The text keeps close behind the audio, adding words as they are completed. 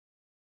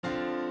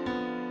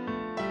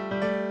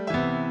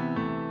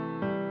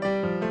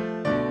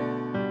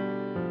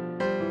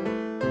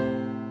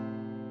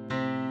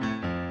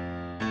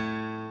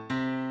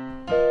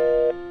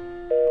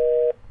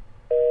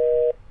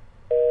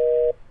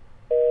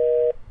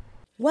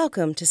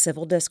Welcome to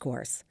Civil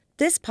Discourse.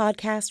 This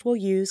podcast will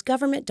use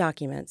government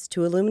documents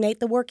to illuminate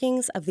the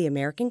workings of the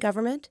American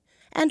government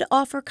and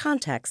offer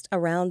context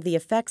around the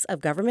effects of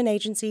government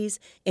agencies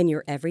in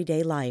your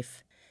everyday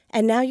life.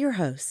 And now your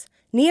hosts,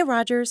 Nia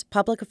Rogers,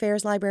 Public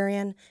Affairs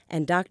Librarian,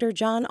 and Dr.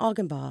 John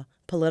Augenbaugh,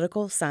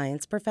 Political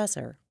Science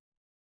Professor.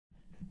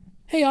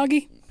 Hey,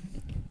 Augie.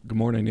 Good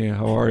morning, Nia.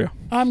 How are you?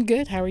 I'm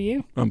good. How are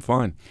you? I'm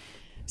fine.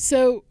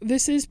 So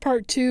this is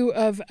part 2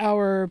 of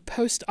our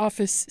post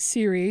office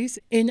series.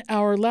 In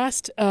our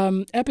last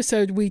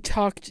episode, we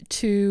talked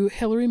to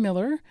Hillary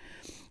Miller,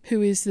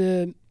 who is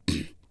the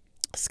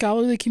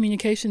scholarly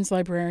communications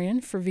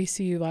librarian for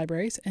VCU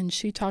Libraries, and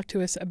she talked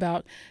to us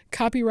about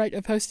copyright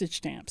of postage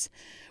stamps,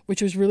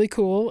 which was really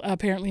cool.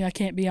 Apparently, I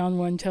can't be on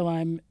one till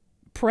I'm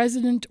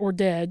president or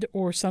dead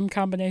or some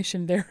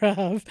combination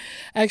thereof.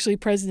 Actually,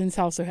 presidents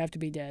also have to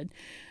be dead.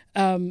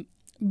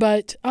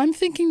 But I'm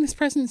thinking this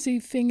presidency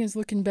thing is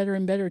looking better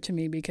and better to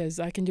me because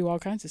I can do all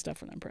kinds of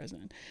stuff when I'm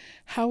president.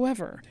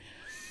 However,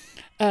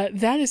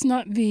 that is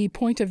not the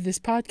point of this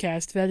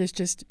podcast. That is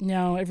just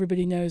now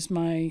everybody knows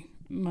my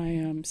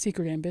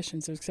secret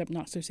ambitions, except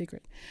not so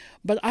secret.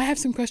 But I have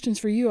some questions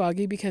for you,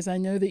 Augie, because I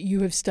know that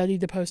you have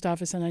studied the post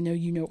office and I know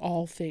you know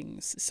all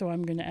things. So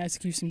I'm going to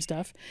ask you some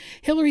stuff.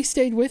 Hillary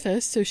stayed with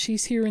us, so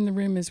she's here in the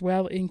room as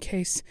well in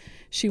case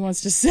she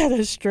wants to set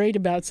us straight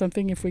about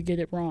something if we get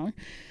it wrong.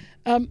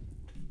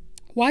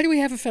 Why do we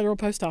have a federal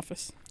post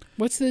office?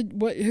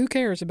 Who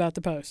cares about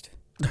the post?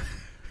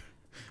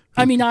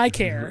 I mean, I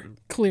care,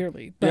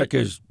 clearly. But yeah,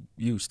 because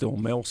you still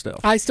mail stuff.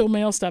 I still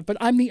mail stuff, but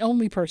I'm the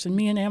only person.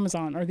 Me and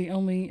Amazon are the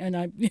only,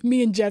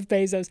 me and Jeff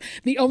Bezos,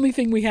 the only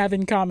thing we have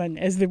in common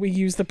is that we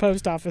use the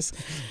post office.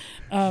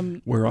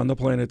 We're on the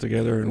planet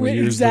together, and we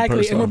use the post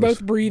office. And we're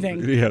both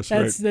breathing. Yes,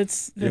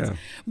 that's yeah.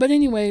 But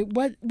anyway,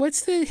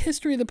 what's the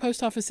history of the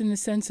post office in the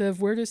sense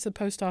of where does the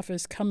post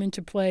office come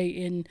into play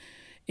in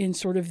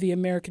sort of the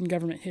American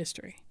government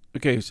history?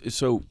 Okay,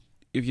 so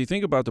if you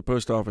think about the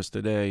post office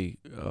today,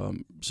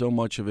 so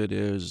much of it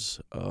is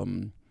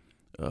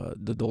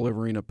the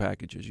delivering of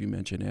packages. You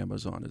mentioned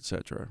Amazon, et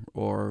cetera.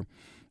 Or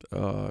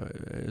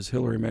as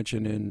Hillary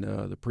mentioned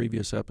in the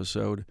previous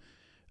episode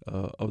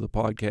of the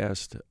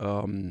podcast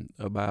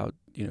about,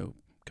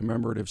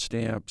 commemorative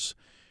stamps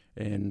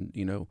and,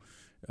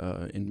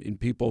 in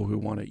people who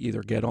want to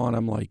either get on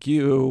them like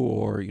you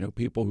or,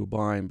 people who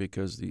buy them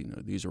because,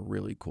 these are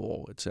really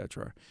cool, et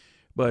cetera.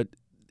 But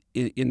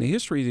in the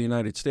history of the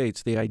United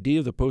States, the idea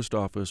of the post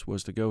office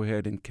was to go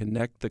ahead and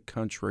connect the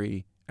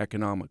country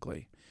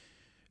economically.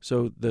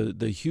 So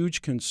the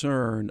huge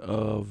concern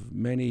of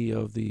many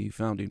of the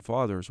founding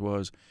fathers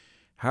was,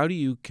 how do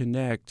you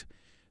connect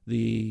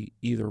the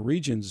either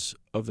regions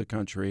of the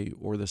country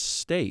or the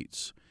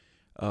states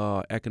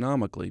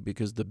economically?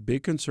 Because the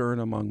big concern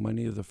among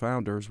many of the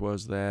founders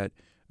was that,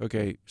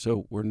 okay,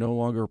 so we're no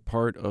longer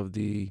part of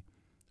the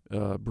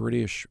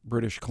British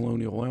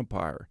colonial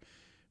empire.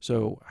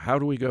 So how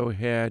do we go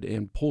ahead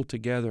and pull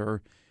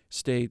together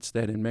states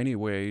that in many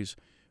ways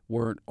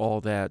weren't all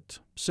that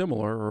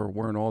similar or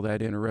weren't all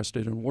that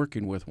interested in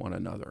working with one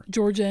another?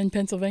 Georgia and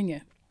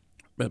Pennsylvania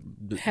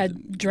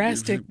had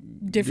drastic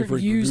different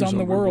views on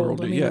the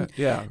world. I mean,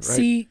 right.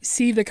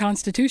 See the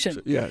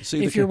Constitution.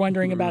 If you're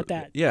wondering about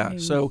that. Yeah. I mean,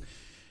 so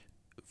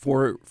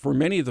for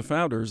many of the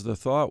founders, the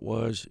thought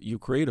was you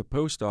create a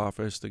post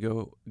office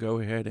to go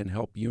ahead and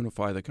help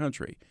unify the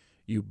country.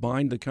 You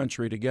bind the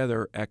country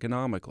together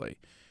economically,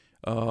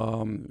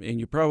 and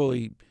you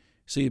probably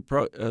see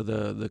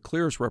the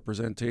clearest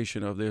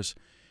representation of this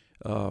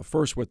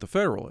first with the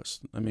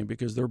Federalists. I mean,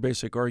 because their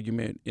basic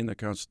argument in the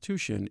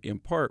Constitution, in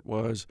part,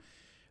 was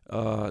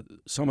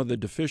some of the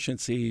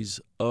deficiencies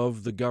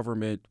of the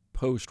government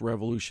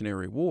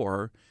post-Revolutionary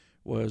War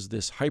was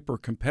this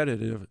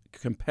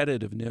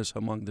competitiveness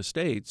among the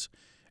states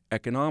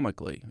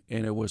economically,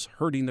 and it was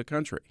hurting the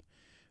country.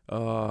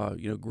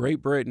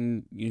 Great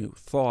Britain,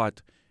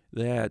 thought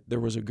that there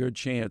was a good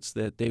chance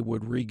that they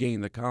would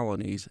regain the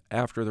colonies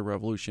after the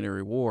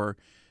Revolutionary War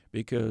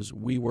because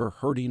we were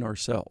hurting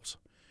ourselves.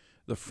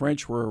 The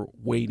French were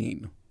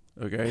waiting.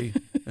 Okay.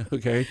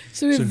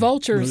 So we have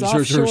vultures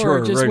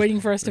offshore just right.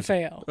 waiting for us to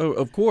fail. Oh,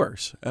 of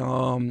course.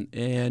 And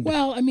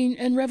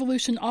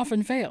revolution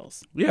often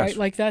fails. Yes. Right?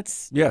 Like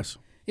yes.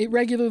 It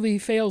regularly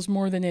fails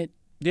more than it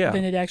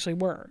actually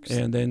works.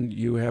 And then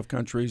you have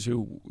countries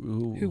who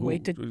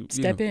wait to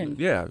step in.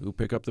 Yeah, who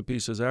pick up the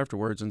pieces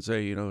afterwards and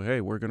say,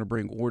 hey, we're going to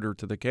bring order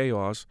to the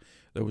chaos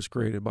that was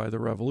created by the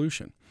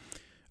revolution.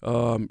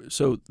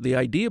 So the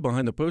idea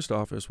behind the post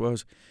office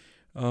was,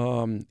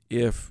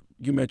 if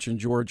you mentioned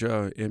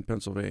Georgia and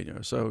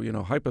Pennsylvania, so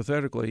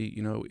hypothetically,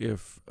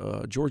 if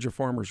Georgia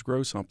farmers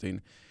grow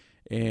something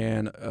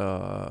and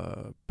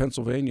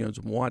Pennsylvanians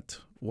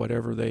want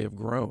whatever they have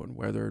grown,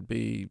 whether it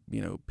be,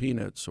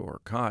 peanuts or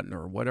cotton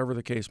or whatever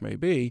the case may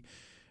be,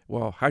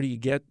 well, how do you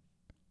get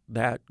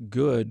that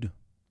good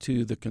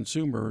to the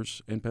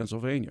consumers in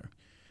Pennsylvania?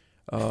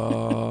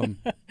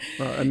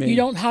 You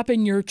don't hop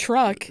in your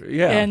truck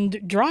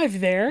and drive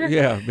there.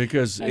 Yeah,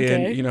 because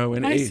okay.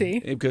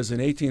 because in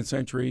 18th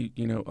century,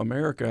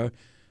 America,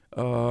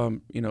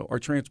 our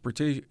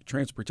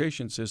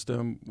transportation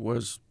system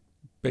was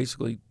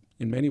basically,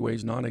 in many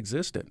ways,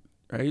 non-existent,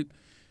 right?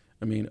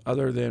 I mean,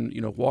 other than,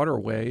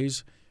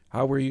 waterways,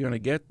 how were you going to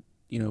get,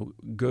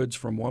 goods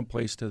from one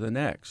place to the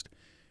next?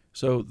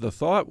 So the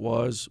thought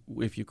was,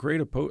 if you create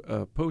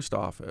a post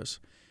office,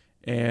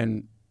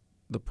 and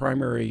the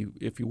primary,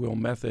 if you will,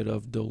 method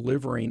of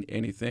delivering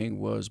anything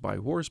was by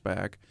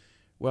horseback,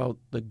 well,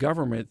 the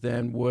government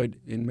then would,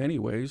 in many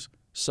ways,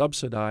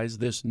 subsidize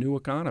this new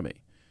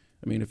economy.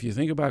 I mean, if you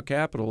think about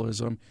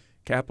capitalism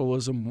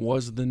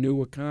was the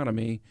new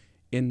economy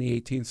in the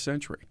 18th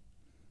century.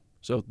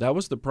 So that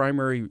was the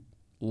primary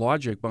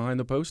logic behind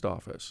the post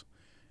office.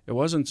 It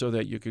wasn't so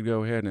that you could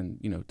go ahead and,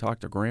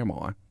 talk to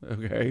grandma,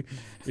 okay?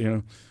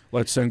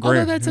 Let's send grandma.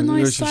 Although that's a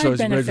nice side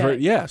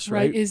benefit. Yes,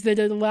 right? Is that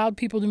it allowed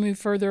people to move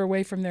further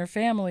away from their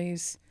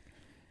families.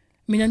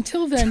 I mean,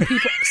 until then,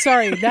 people...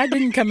 Sorry, that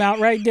didn't come out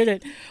right, did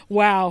it?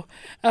 Wow.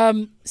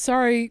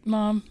 Sorry,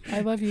 Mom.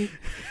 I love you.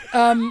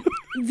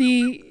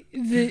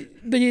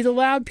 But it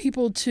allowed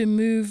people to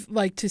move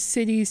to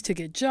cities to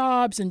get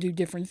jobs and do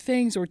different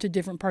things, or to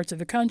different parts of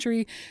the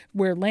country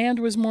where land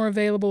was more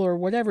available or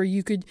whatever.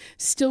 You could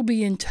still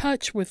be in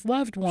touch with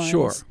loved ones.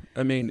 Sure.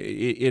 I mean,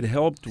 it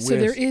helped with... So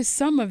there is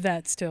some of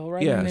that still,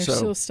 right? Yeah, and there's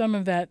still some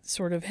of that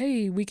sort of,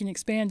 hey, we can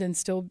expand and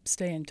still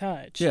stay in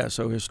touch. Yeah,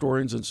 so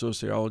historians and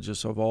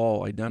sociologists have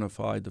all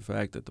identified the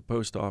fact that the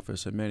post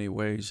office in many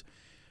ways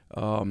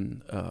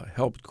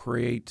helped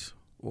create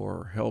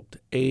or helped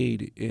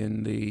aid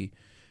in the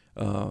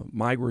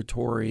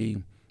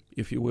migratory,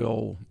 if you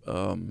will,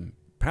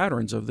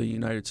 patterns of the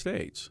United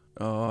States.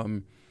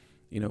 Pony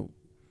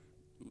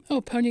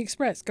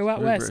Express, go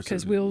out west,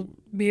 because we'll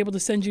be able to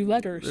send you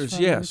letters.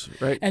 Yes,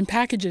 right. And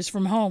packages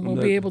from home.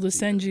 We'll be able to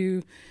send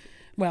you,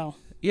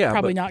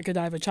 probably not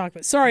Godiva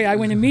chocolate. Sorry, I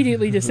went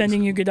immediately to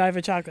sending you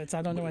Godiva chocolates.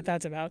 I don't know what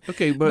that's about.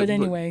 Okay, but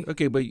anyway.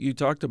 But you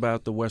talked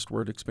about the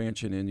westward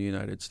expansion in the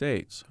United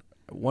States.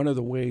 One of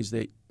the ways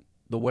that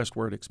the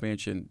westward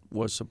expansion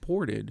was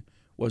supported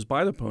was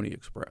by the Pony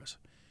Express.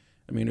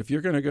 I mean, if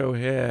you're going to go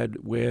ahead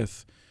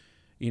with,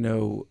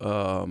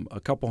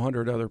 a couple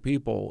hundred other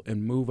people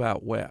and move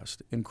out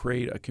west and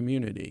create a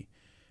community,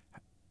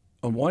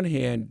 on one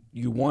hand,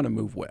 you want to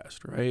move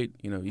west, right?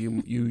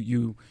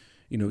 You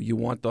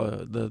want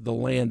the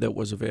land that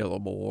was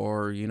available,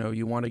 or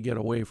you want to get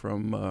away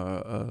from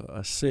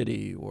a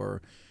city,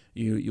 or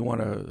you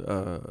want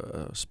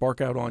to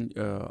spark out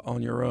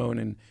on your own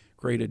and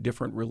create a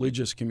different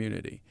religious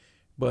community.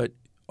 But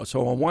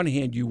so on one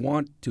hand, you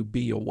want to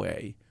be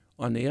away.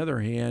 On the other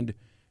hand,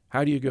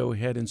 how do you go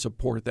ahead and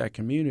support that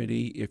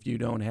community if you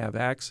don't have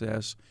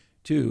access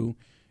to,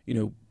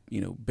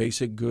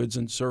 basic goods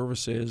and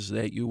services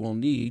that you will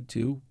need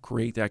to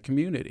create that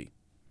community?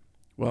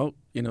 Well,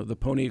 the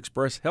Pony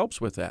Express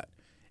helps with that.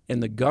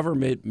 And the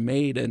government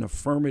made an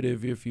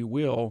affirmative, if you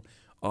will,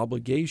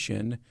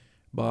 obligation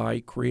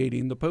by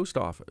creating the post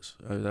office.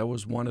 That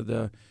was one of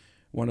the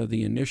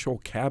initial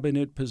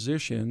cabinet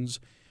positions,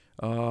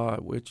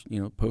 which,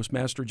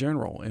 Postmaster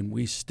General, and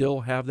we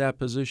still have that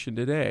position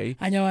today.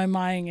 I know, I'm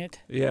eyeing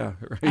it. Yeah.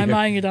 Right. I'm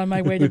eyeing it on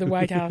my way to the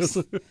White House,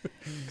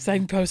 because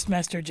I'm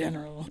Postmaster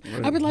General.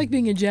 Right. I would like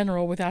being a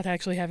general without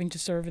actually having to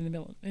serve in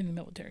the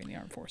military, in the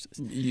armed forces.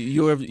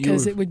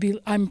 Because it would be,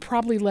 I'm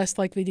probably less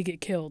likely to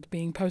get killed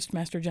being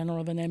Postmaster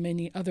General than I'm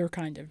any other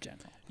kind of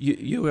general.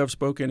 You have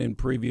spoken in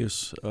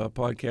previous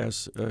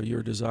podcasts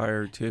your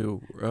desire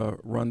to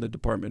run the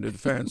Department of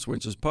Defense,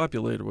 which is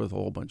populated with a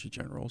whole bunch of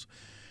generals.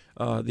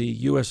 The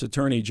U.S.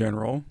 Attorney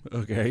General,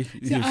 okay.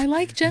 Yeah, I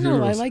like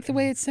general. I like the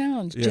way it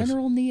sounds. Yes.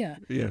 General Nia.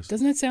 Yes.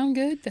 Doesn't that sound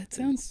good? That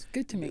sounds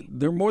good to me.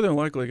 They're more than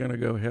likely going to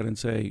go ahead and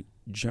say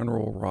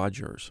General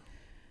Rogers.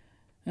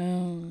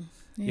 Oh,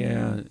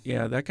 yeah.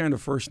 Yeah, that kind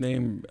of first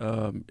name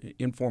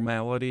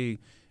informality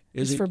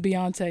is for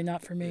Beyonce,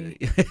 not for me.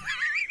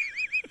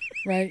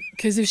 Right?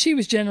 Because if she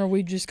was general,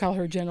 we'd just call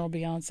her General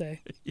Beyonce.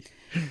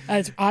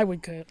 That's what I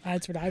would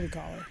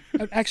call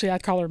her. Actually,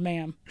 I'd call her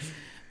ma'am.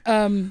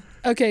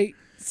 Okay.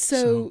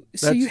 So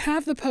you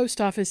have the post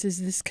office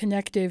as this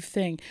connective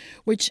thing,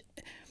 which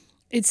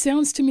it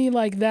sounds to me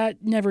like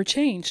that never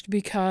changed,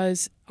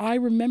 because I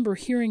remember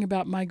hearing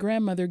about my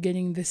grandmother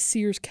getting the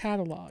Sears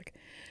catalog,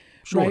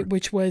 sure. Right?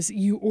 Which was,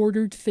 you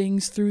ordered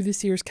things through the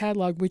Sears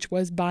catalog, which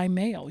was by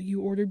mail.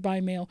 You ordered by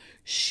mail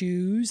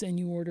shoes, and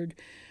you ordered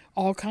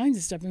all kinds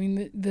of stuff. I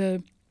mean,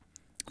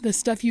 the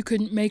stuff you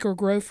couldn't make or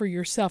grow for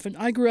yourself. And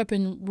I grew up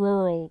in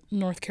rural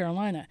North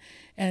Carolina,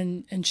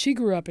 and she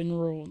grew up in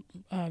rural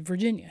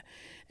Virginia.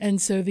 And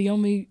so the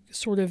only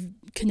sort of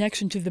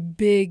connection to the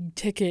big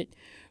ticket,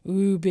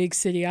 big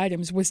city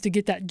items was to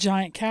get that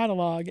giant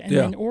catalog and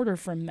then order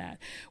from that,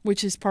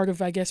 which is part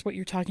of, I guess, what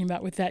you're talking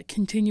about with that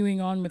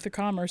continuing on with the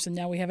commerce, and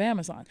now we have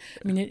Amazon.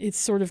 I mean, it's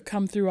sort of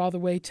come through all the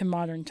way to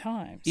modern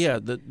times. Yeah,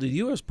 the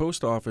U.S.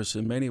 Post Office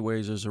in many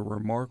ways is a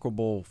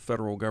remarkable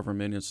federal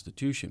government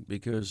institution,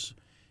 because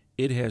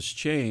it has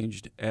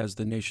changed as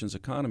the nation's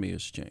economy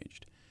has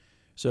changed.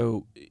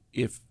 So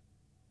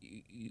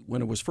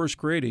when it was first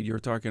created, you're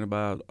talking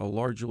about a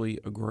largely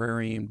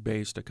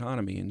agrarian-based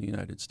economy in the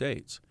United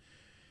States.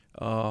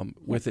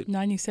 with it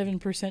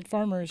 97%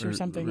 farmers or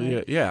something.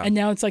 Right? Yeah. And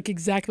now it's like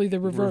exactly the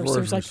reverse.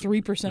 There's like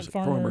 3%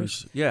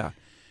 farmers. Yeah.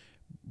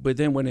 But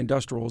then when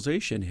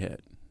industrialization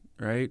hit,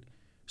 right?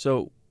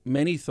 So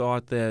many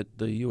thought that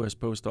the U.S.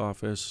 Post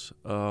Office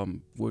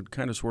would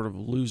kind of sort of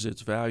lose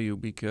its value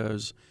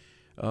because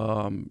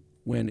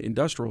when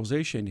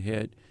industrialization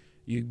hit,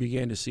 you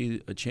began to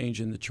see a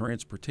change in the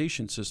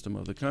transportation system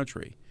of the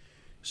country.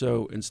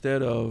 So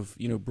instead of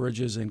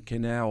bridges and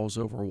canals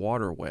over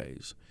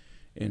waterways,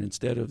 and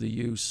instead of the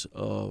use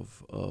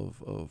of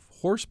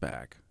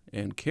horseback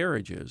and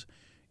carriages,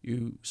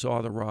 you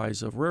saw the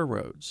rise of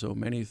railroads. So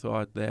many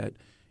thought that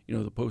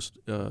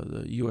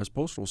the U.S.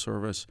 Postal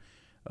Service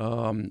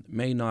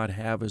may not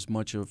have as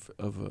much of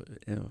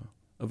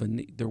a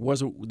need. There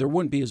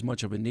wouldn't be as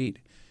much of a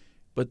need.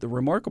 But the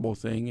remarkable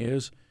thing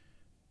is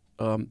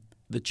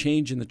the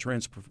change in the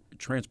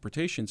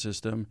transportation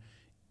system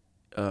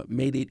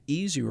made it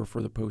easier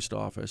for the post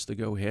office to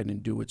go ahead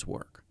and do its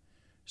work.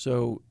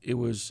 So it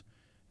was,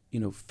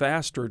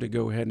 faster to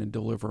go ahead and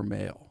deliver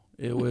mail.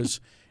 It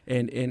was,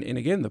 and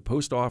again, the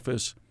post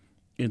office,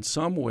 in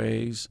some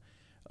ways,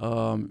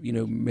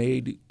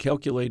 made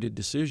calculated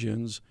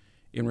decisions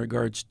in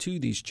regards to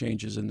these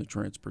changes in the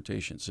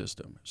transportation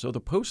system. So the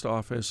post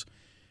office,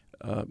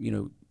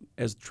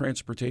 as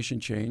transportation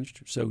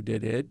changed, so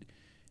did it.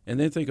 And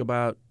then think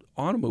about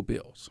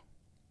automobiles,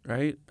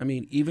 right? I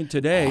mean, even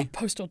today,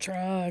 postal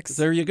trucks.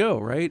 There you go,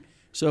 right?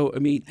 So, I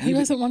mean, who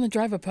doesn't want to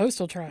drive a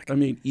postal truck? I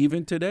mean,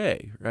 even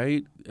today,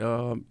 right?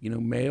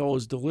 Mail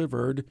is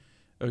delivered,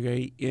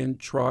 okay, in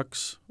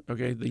trucks,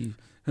 okay,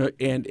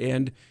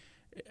 and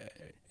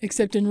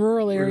except in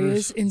rural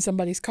areas, in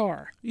somebody's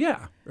car.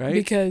 Yeah, right.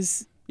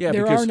 Because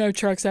there are no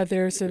trucks out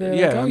there, so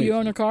they're like, you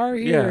own a car?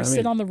 Here,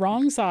 sit on the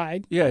wrong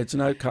side. Yeah, it's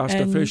not cost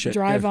efficient.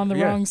 Drive on the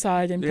wrong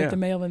side and put the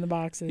mail in the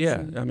boxes.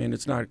 Yeah, I mean,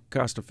 it's not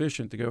cost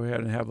efficient to go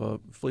ahead and have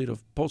a fleet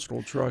of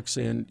postal trucks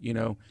in,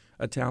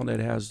 a town that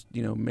has,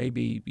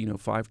 maybe,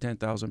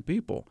 5,000-10,000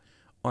 people.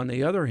 On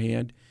the other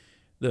hand,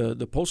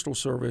 the Postal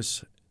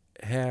Service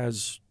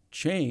has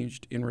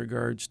changed in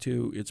regards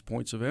to its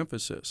points of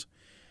emphasis.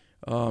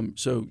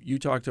 So you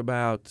talked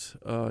about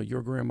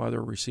your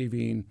grandmother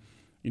receiving,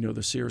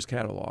 the Sears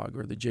catalog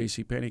or the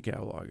JCPenney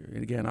catalog.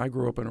 And again, I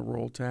grew up in a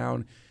rural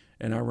town,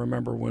 and I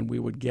remember when we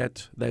would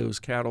get those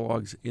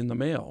catalogs in the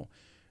mail.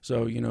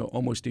 So,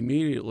 almost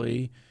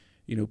immediately,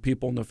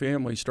 people in the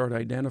family start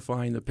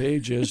identifying the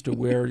pages to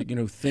where,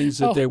 things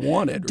that they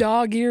wanted.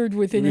 Dog-eared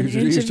within an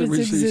inch of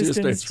its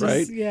existence.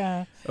 Right?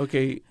 Yeah.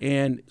 Okay,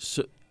 and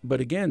so,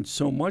 but again,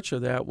 so much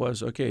of that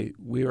was, okay,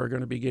 we are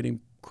going to be getting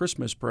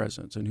Christmas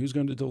presents, and who's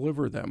going to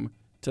deliver them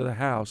to the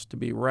house to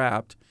be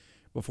wrapped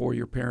before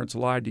your parents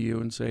lied to you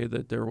and say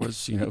that there was,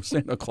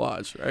 Santa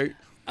Claus, right?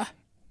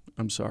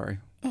 I'm sorry.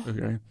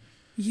 Okay.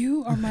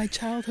 You are my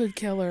childhood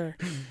killer.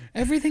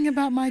 Everything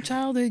about my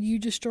childhood you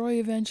destroy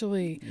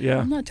eventually. Yeah.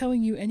 I'm not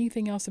telling you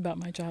anything else about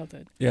my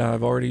childhood. Yeah,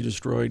 I've already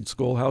destroyed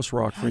Schoolhouse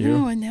Rock for I you.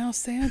 know, and now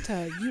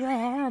Santa. You are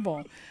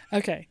horrible.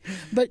 Okay.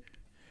 But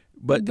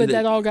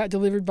that all got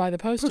delivered by the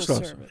Postal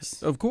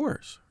Service. Of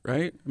course,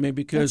 right? I mean,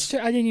 because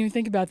I didn't even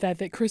think about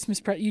that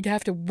Christmas you'd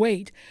have to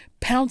wait,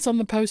 pounce on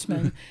the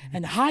postman,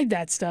 and hide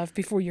that stuff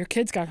before your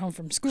kids got home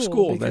from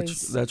school.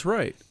 That's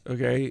right.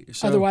 Okay.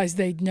 So, otherwise,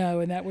 they'd know,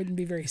 and that wouldn't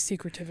be very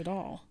secretive at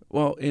all.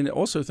 Well, and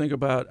also think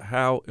about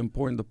how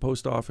important the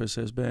post office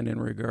has been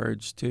in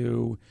regards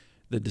to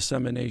the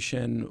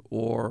dissemination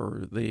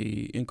or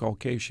the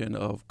inculcation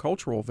of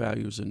cultural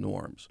values and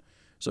norms.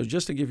 So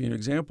just to give you an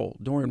example,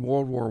 during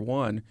World War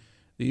I,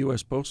 the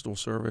U.S. Postal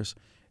Service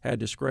had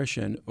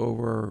discretion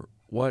over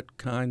what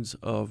kinds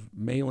of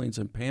mailings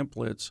and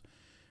pamphlets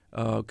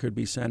could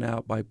be sent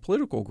out by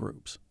political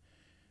groups.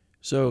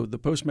 So the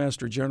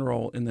Postmaster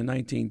General in the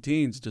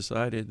 19-teens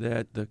decided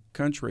that the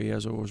country,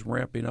 as it was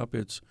ramping up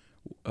its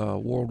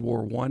World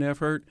War I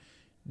effort,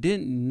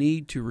 didn't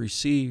need to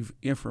receive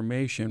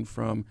information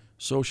from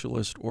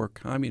socialist or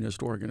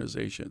communist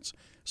organizations.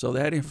 So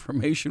that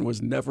information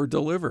was never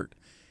delivered.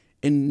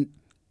 And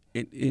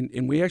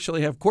we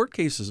actually have court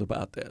cases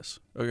about this,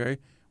 okay,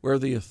 where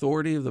the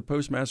authority of the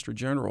Postmaster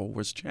General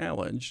was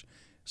challenged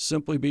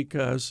simply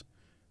because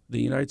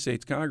the United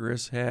States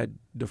Congress had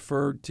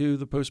deferred to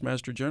the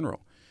Postmaster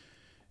General.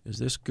 Is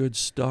this good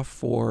stuff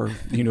for,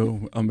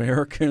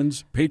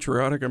 Americans,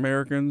 patriotic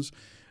Americans?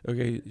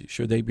 Okay,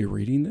 should they be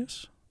reading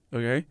this?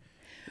 Okay.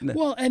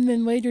 Well, and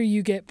then later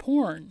you get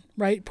porn,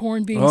 right?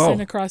 Porn being sent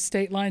across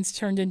state lines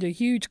turned into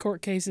huge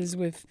court cases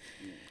with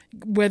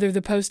whether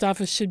the post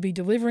office should be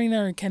delivering that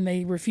or can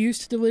they refuse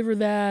to deliver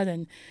that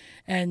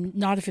and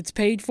not if it's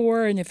paid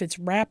for and if it's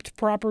wrapped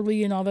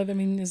properly and all that. I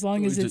mean, as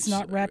long as it's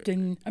not wrapped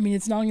in,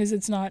 as long as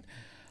it's not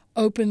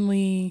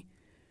openly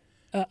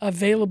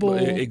available.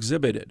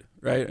 Exhibited,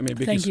 right? I mean,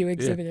 because, thank you,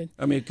 exhibited.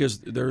 Yeah, because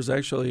there's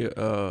actually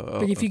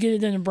but if you get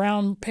it in a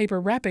brown paper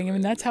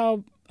wrapping, that's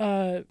how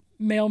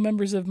male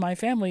members of my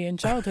family in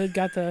childhood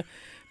got the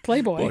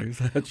Playboy,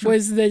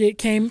 was that it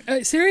came,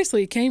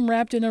 seriously, it came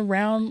wrapped in a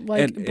round,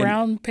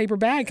 brown paper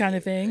bag kind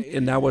of thing.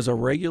 And that was a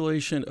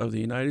regulation of the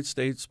United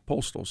States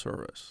Postal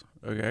Service,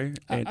 Okay,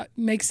 and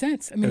makes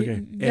sense. I mean,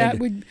 okay. that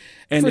would,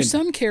 for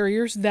some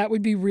carriers, that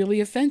would be really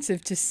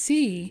offensive to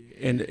see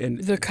and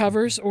the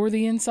covers or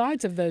the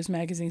insides of those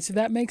magazines. So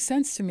that makes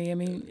sense to me. I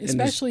mean,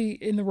 especially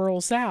in the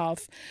rural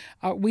South,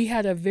 we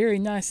had a very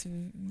nice,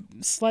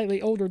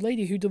 slightly older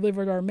lady who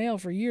delivered our mail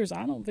for years.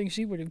 I don't think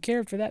she would have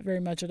cared for that very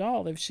much at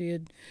all if she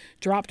had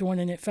dropped one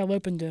and it fell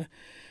open to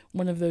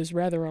one of those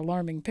rather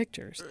alarming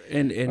pictures,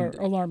 or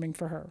alarming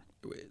for her.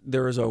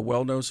 There is a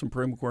well-known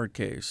Supreme Court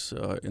case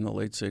in the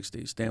late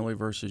 60s, Stanley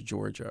versus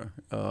Georgia,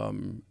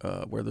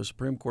 where the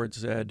Supreme Court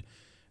said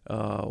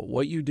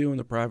what you do in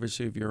the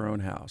privacy of your own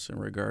house in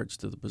regards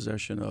to the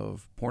possession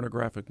of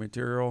pornographic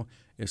material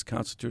is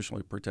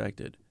constitutionally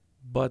protected.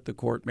 But the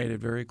court made it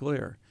very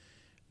clear.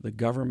 The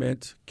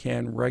government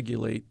can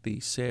regulate the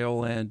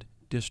sale and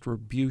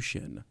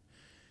distribution.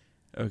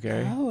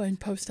 Okay. Oh, and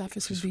post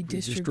office would be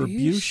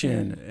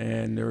distribution.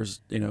 And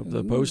there's,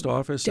 the post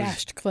office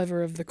dashed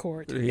clever of the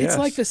court. Yes. It's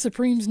like the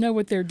Supremes know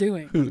what they're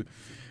doing.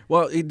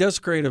 Well, it does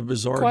create a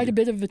bizarre... Quite a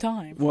bit of the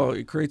time. Well,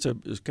 it creates a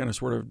kind of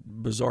sort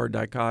of bizarre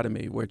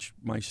dichotomy, which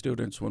my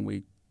students, when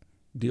we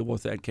deal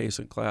with that case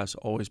in class,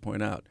 always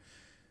point out.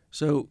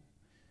 So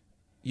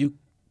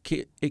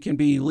it can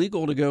be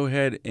illegal to go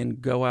ahead and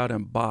go out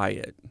and buy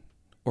it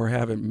or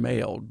have it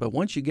mailed. But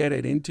once you get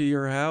it into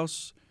your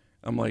house...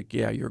 I'm like,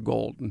 yeah, you're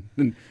gold.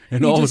 And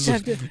all of a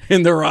sudden,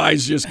 and their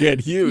eyes just get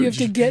huge. You have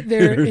to get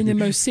there in the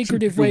most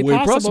secretive way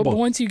possible. But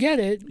once you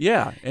get it,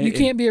 you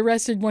can't be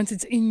arrested once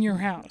it's in your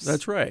house.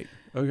 That's right.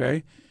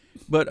 Okay.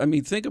 But, I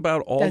mean, think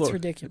about all That's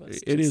ridiculous.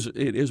 It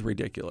is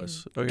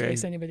ridiculous. Okay. In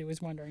case anybody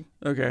was wondering.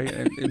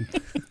 Okay.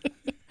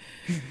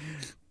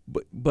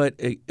 But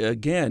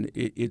again,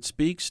 it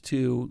speaks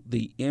to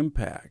the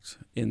impact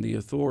in the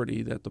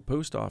authority that the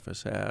post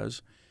office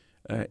has,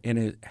 and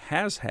it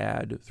has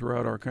had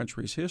throughout our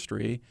country's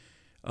history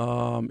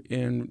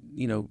in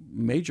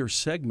major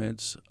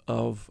segments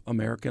of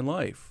American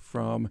life,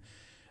 from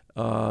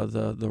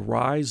the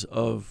rise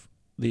of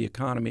the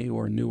economy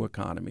or new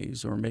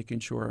economies, or making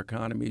sure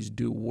economies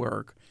do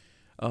work,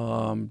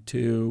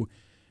 to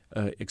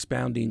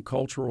expounding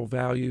cultural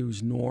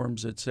values,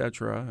 norms,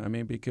 etc. I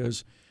mean,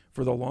 because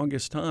for the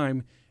longest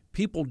time,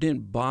 people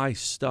didn't buy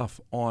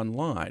stuff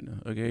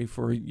online. Okay,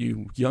 for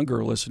you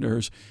younger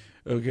listeners.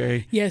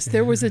 Okay. Yes,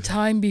 there was a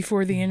time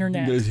before the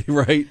internet,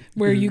 right,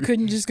 where you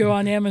couldn't just go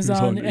on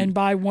Amazon and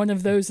buy one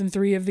of those and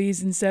 3 of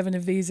these and 7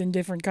 of these in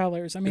different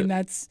colors. I mean,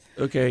 that's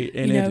okay.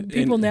 And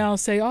people now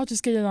say, "I'll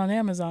just get it on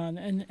Amazon,"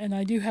 and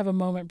I do have a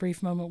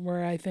brief moment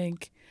where I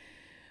think,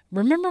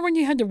 remember when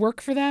you had to work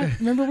for that?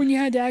 Remember when you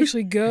had to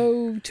actually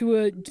go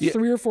to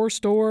 3 or 4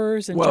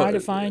 stores and try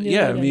to find it?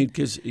 Yeah, I mean,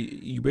 because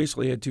you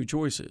basically had 2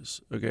 choices.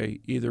 Okay,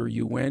 either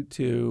you went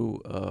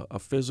to a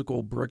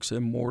physical bricks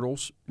and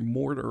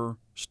mortar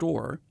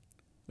store,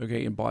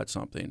 okay, and bought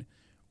something,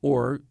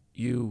 or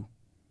you,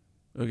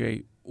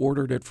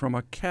 ordered it from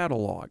a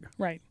catalog.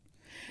 Right,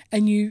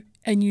 and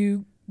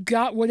you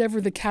got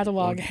whatever the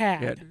catalog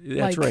had.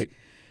 Yeah, that's right.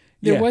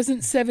 There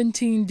wasn't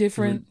 17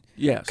 different.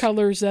 Yes.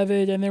 Colors of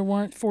it, and there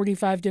weren't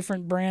 45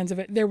 different brands of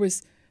it. There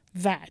was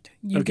that.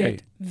 You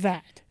get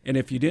that. And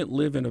if you didn't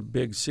live in a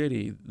big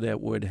city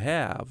that would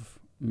have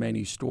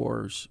many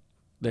stores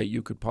that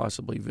you could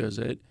possibly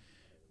visit,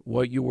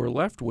 what you were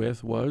left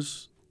with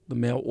was the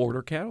mail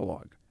order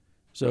catalog.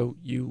 So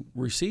you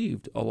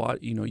received a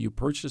lot, you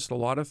purchased a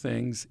lot of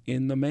things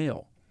in the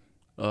mail.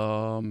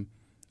 And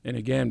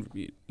again,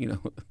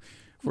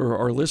 for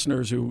our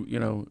listeners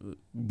who,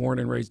 born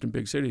and raised in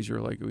big cities,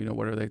 you're like,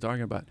 what are they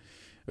talking about?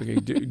 Okay,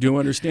 do you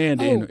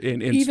understand?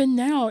 Even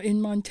now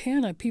in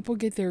Montana, people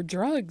get their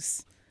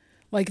drugs.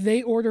 Like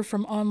they order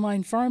from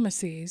online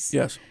pharmacies.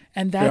 Yes.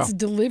 And that's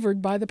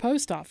delivered by the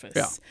post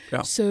office.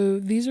 Yeah. So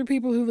these are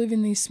people who live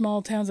in these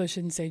small towns. I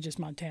shouldn't say just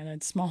Montana.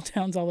 It's small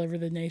towns all over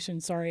the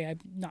nation. Sorry, I'm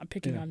not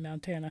picking on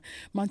Montana.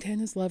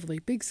 Montana's lovely.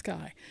 Big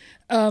sky.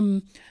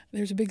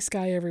 There's a big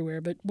sky everywhere,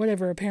 but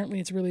whatever. Apparently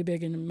it's really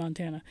big in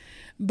Montana.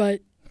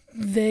 But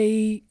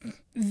they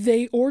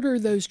order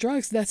those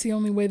drugs. That's the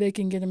only way they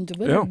can get them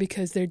delivered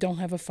because they don't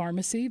have a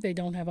pharmacy, they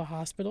don't have a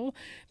hospital,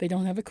 they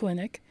don't have a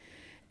clinic,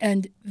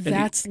 and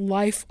that's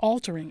life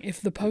altering.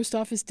 If the post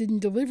office didn't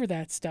deliver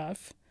that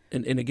stuff.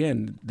 And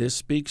again, this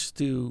speaks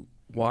to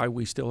why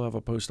we still have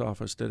a post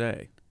office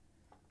today,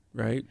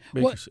 right?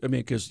 Because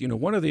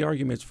one of the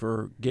arguments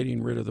for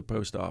getting rid of the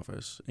post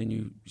office, and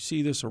you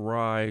see this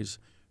arise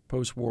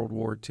post World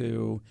War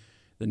II.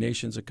 The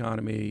nation's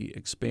economy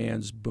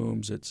expands,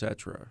 booms,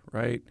 etc.,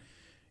 right?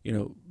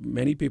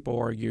 Many people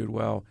argued,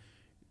 well,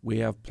 we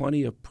have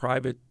plenty of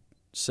private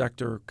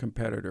sector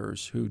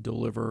competitors who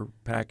deliver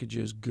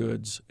packages,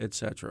 goods,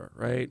 etc.,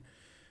 right?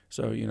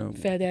 So,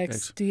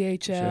 FedEx,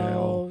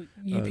 DHL,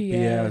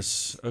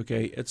 UPS,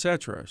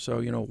 etc.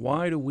 So,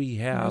 why do we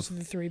have... Those are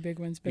the 3 big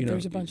ones, but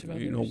there's a bunch of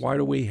others. Why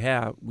do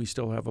we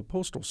still have a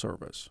postal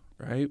service,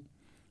 right?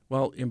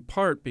 Well, in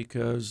part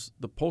because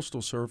the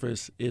Postal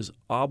Service is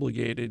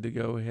obligated to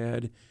go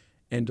ahead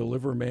and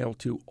deliver mail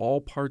to all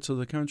parts of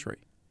the country.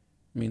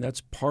 I mean,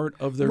 that's part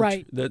of their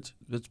Right. That's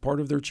part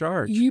of their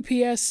charge.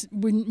 UPS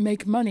wouldn't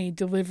make money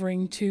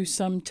delivering to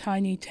some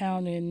tiny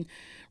town in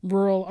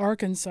rural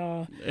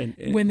Arkansas and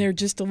when they're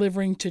just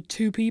delivering to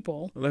 2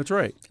 people. that's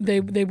right.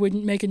 They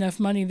wouldn't make enough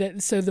money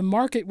so the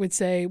market would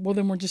say, well,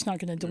 then we're just not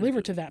going to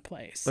deliver to that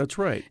place. That's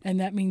right. And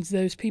that means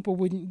those people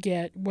wouldn't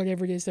get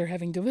whatever it is they're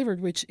having delivered,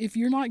 which if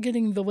you're not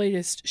getting the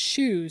latest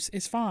shoes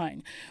is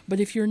fine. But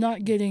if you're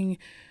not getting,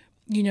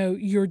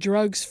 your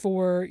drugs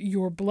for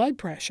your blood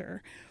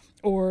pressure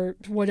or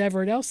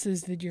whatever else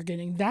is that you're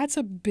getting, that's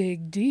a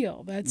big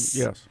deal. That's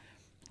Yes.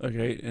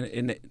 Okay.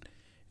 And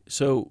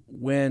so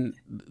when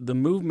the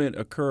movement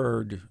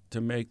occurred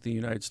to make the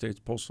United States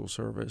Postal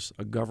Service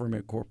a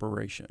government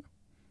corporation,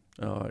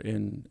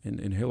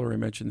 and Hillary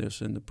mentioned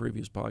this in the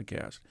previous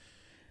podcast,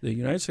 the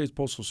United States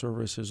Postal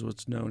Service is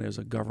what's known as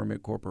a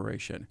government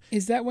corporation.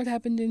 Is that what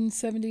happened in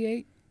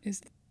 78?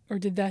 Or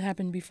did that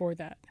happen before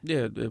that?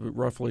 Yeah,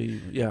 roughly,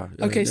 yeah.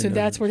 Okay, so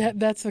that's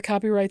that's the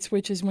copyright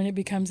switch is when it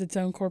becomes its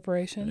own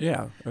corporation?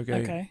 Yeah,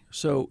 okay. Okay.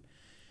 So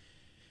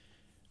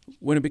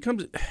when it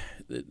becomes,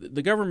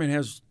 the government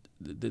has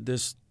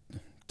this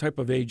type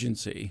of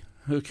agency,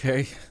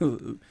 okay?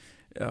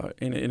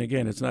 And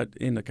again, it's not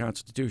in the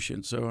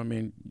Constitution. So, I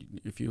mean,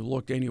 if you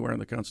looked anywhere in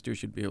the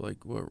Constitution, it'd be like,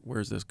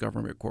 where's this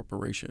government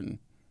corporation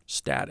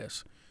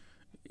status?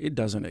 It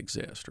doesn't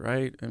exist,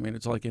 right? I mean,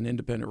 it's like an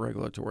independent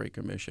regulatory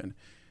commission.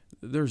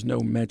 There's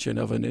no mention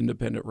of an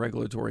independent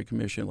regulatory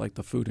commission like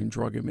the Food and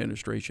Drug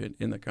Administration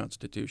in the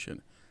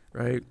Constitution,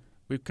 right?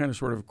 We've kind of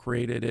sort of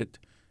created it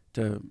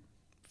to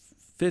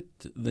fit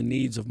the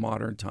needs of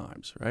modern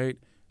times, right?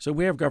 So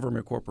we have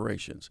government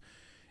corporations.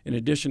 In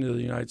addition to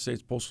the United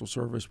States Postal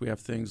Service, we have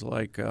things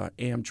like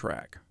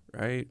Amtrak,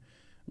 right?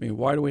 I mean,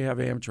 why do we have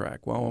Amtrak?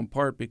 Well, in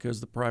part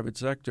because the private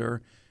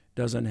sector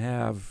doesn't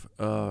have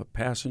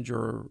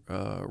passenger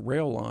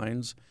rail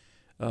lines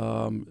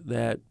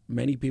that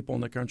many people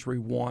in the country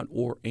want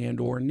or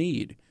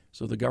need.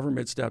 So the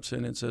government steps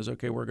in and says,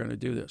 okay, we're going to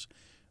do this.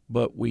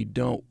 But we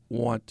don't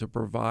want to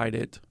provide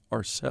it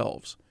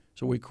ourselves.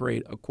 So we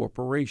create a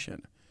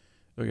corporation.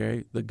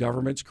 Okay, the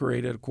government's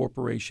created a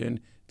corporation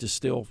to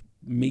still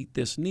meet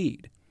this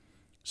need.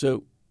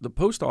 So the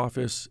post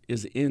office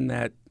is in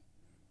that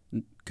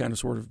kind of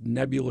sort of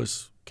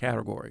nebulous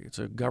category. It's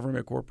a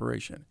government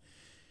corporation.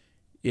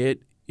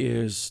 It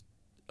is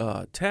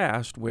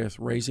tasked with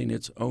raising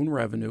its own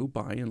revenue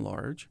by and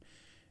large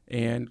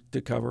and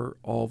to cover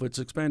all of its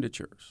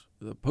expenditures.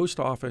 The post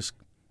office,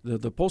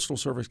 the Postal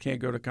Service can't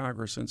go to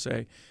Congress and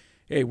say,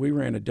 hey, we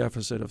ran a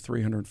deficit of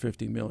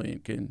 $350 million.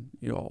 Can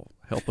you all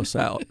help us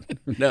out?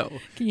 No.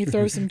 Can you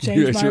throw some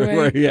change my way?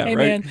 Right, yeah, hey,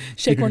 right. man,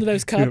 shake one of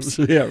those cups.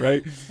 Yeah,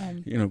 right.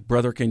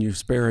 Brother, can you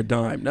spare a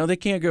dime? No, they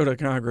can't go to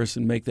Congress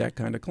and make that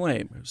kind of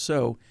claim.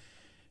 So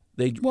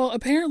they. Well,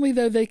 apparently,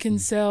 though, they can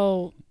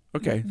sell.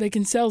 Okay. They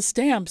can sell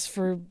stamps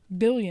for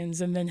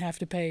billions and then have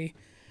to pay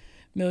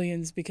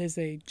millions because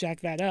they jack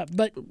that up.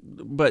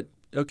 But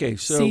okay,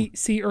 so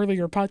see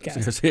earlier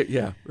podcast.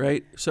 Yeah,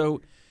 right.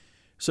 So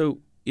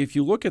if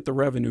you look at the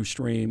revenue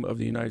stream of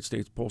the United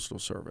States Postal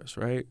Service,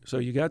 right? So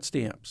you got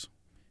stamps,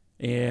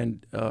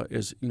 and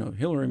as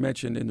Hillary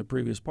mentioned in the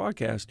previous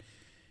podcast,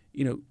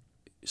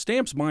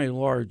 stamps by and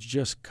large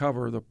just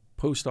cover the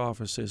post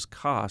office's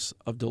costs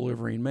of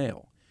delivering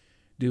mail.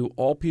 Do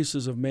all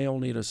pieces of mail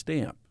need a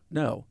stamp?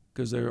 No,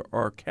 because there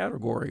are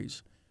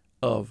categories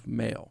of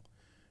mail.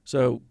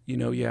 So, you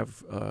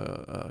have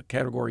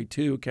Category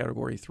 2,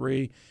 Category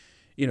 3,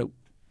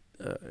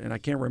 and I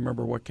can't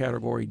remember what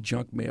category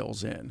junk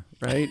mail's in,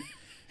 right?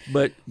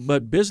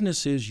 But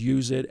businesses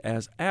use it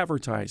as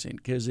advertising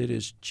because it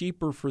is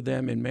cheaper for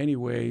them in many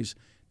ways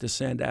to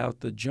send out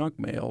the junk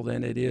mail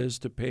than it is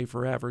to pay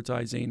for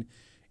advertising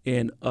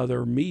in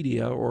other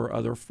media or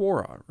other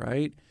fora,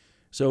 right?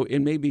 So it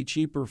may be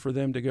cheaper for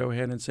them to go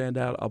ahead and send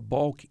out a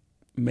bulk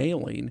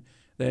mailing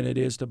than it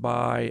is to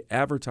buy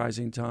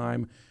advertising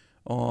time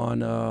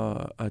on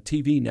a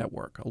TV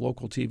network, a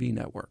local TV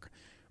network,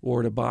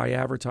 or to buy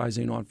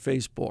advertising on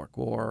Facebook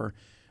or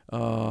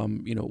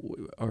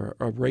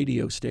a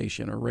radio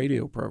station or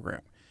radio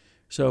program.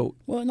 So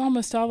and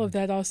almost all of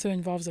that also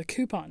involves a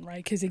coupon,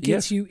 right? Because it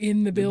gets you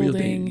in the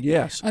building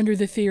yes. under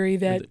the theory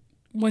that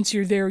once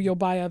you're there, you'll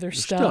buy other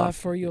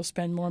stuff or you'll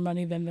spend more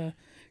money than the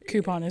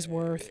coupon is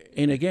worth.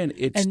 And again,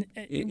 it's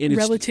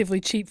relatively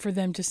cheap for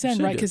them to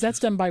send, right? Because that's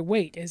done by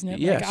weight, isn't it?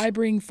 Yes. Like I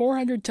bring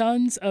 400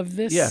 tons of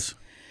this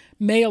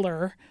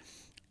mailer,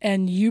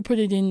 and you put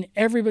it in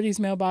everybody's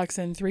mailbox,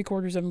 and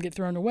 3/4 of them get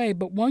thrown away,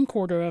 but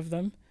 1/4 of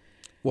them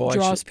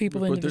draws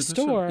people into the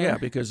store. Yeah,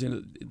 because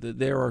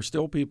there are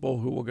still people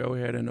who will go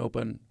ahead and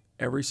open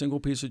every single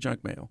piece of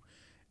junk mail,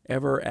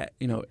 ever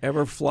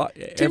fly.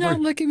 Do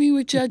not look at me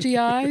with judgy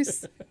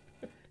eyes.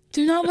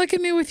 Do not look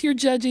at me with your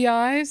judgy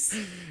eyes.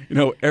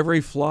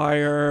 Every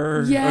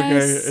flyer.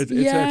 Yes, okay,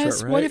 yes.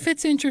 Cetera, right? What if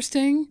it's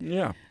interesting?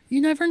 Yeah.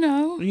 You never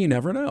know. You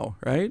never know,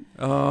 right?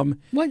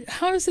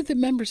 How is it that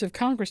members of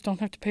Congress don't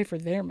have to pay for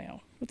their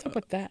mail? What's up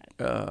with that?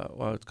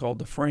 Well, it's called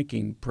the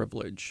franking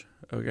privilege.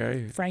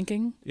 Okay.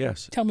 Franking?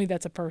 Yes. Tell me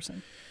that's a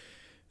person.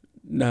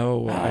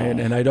 No,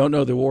 and I don't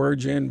know the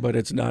origin, but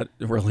it's not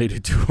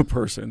related to a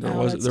person.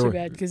 That's too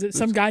bad, because it's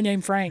some guy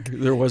named Frank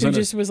who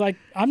just was like,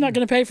 I'm not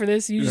going to pay for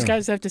this. You just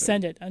guys have to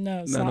send it.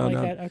 No, it's not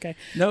like that. Okay.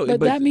 No,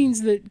 but that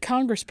means that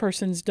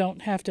congresspersons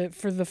don't have to,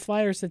 for the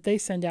flyers that they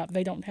send out,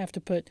 they don't have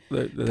to put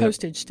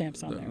postage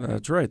stamps on there.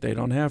 That's right. They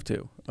don't have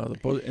to.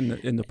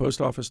 The post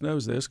office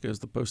knows this, because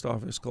the post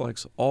office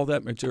collects all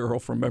that material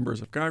from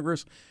members of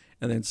Congress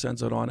and then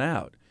sends it on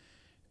out.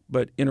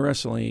 But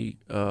interestingly,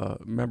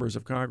 members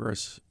of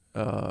Congress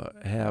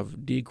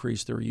have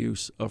decreased their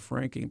use of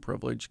franking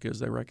privilege, because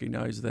they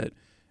recognize that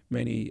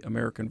many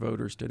American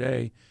voters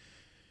today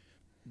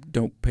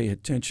don't pay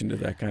attention to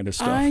that kind of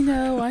stuff. I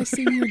know. I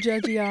see your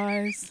judgy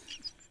eyes.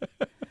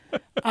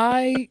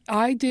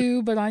 I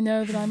do, but I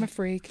know that I'm a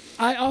freak.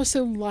 I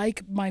also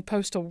like my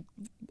postal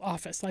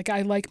office. Like,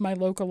 I like my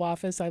local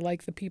office. I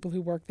like the people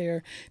who work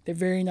there. They're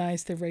very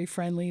nice. They're very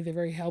friendly. They're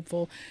very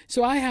helpful.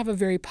 So I have a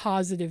very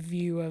positive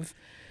view of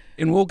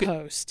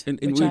Post,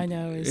 which I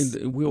know is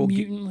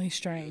mutantly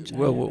strange.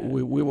 Well,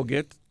 we will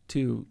get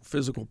to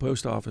physical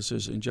post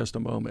offices in just a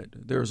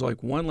moment. There's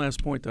like one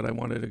last point that I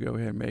wanted to go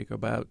ahead and make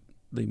about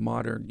the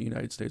modern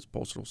United States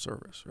Postal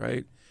Service,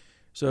 right?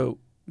 So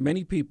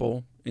many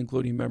people,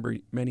 including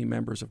many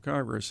members of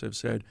Congress, have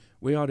said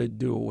we ought to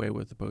do away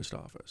with the post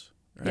office.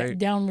 Right? Yeah,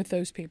 down with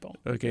those people.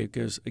 Okay,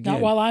 because again,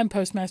 not while I'm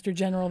Postmaster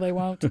General, they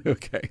won't.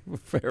 Okay,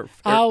 fair.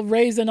 I'll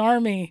raise an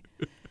army.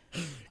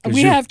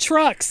 We have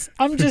trucks.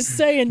 I'm just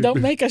saying, don't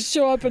make us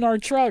show up in our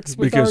trucks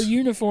with our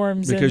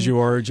uniforms. Because you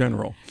are a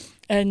general.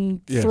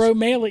 And throw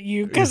mail at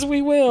you, because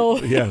we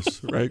will.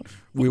 Yes, right.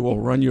 We will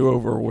run you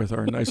over with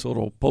our nice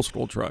little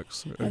postal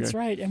trucks. Okay? That's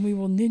right. And we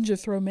will ninja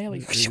throw mail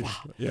at you.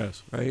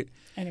 Yes, right.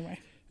 Anyway.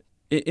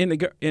 And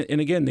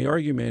again, the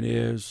argument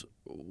is,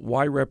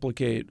 why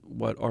replicate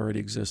what already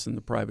exists in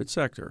the private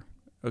sector?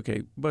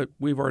 Okay, but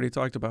we've already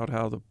talked about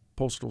how the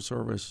Postal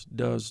Service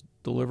does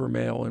deliver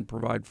mail and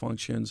provide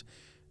functions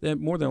that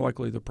more than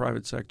likely the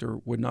private sector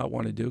would not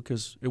want to do,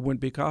 because it wouldn't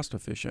be cost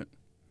efficient,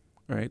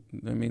 right?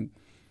 I mean,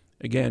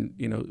 again,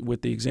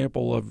 with the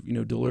example of,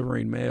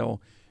 delivering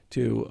mail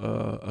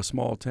to a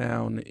small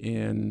town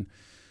in,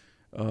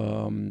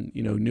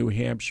 New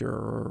Hampshire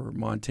or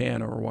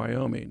Montana or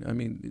Wyoming, I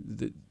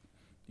mean,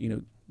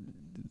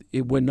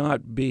 it would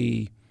not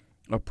be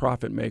a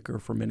profit maker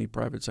for many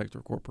private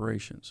sector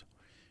corporations.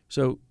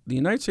 So the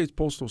United States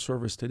Postal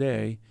Service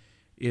today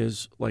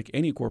is, like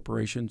any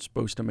corporation,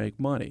 supposed to make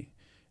money.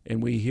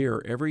 And we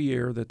hear every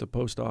year that the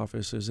post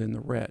office is in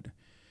the red.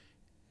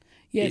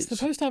 Yes, the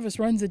post office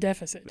runs a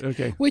deficit,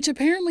 okay, which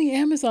apparently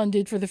Amazon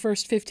did for the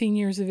first 15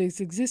 years of its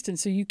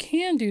existence. So you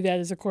can do that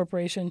as a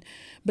corporation,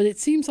 but it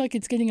seems like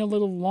it's getting a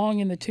little long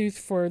in the tooth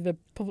for the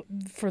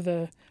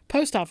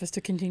post office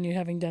to continue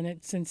having done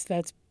it, since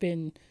that's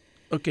been,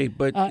 okay,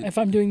 but if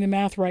I'm doing the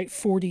math right,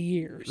 40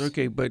 years.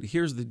 Okay, but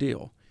here's the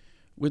deal.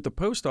 With the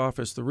post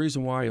office, the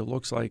reason why it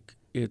looks like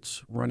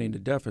it's running a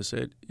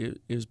deficit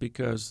is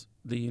because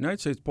the United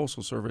States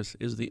Postal Service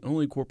is the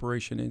only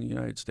corporation in the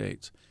United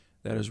States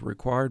that is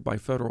required by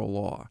federal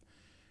law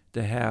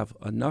to have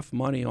enough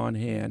money on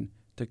hand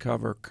to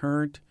cover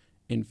current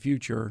and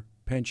future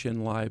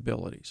pension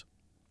liabilities.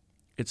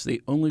 It's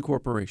the only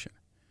corporation.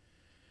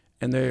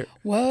 And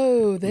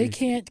they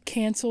can't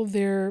cancel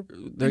their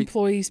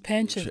employees'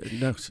 pension.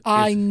 No,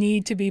 I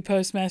need to be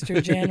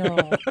Postmaster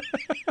General.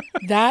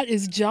 That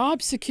is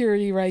job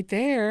security right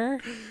there.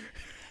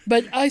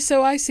 But I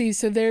see.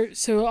 So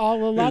a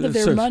lot of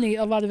their money,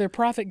 a lot of their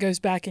profit goes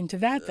back into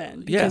that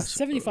then, because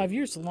 75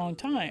 years is a long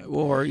time.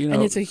 Or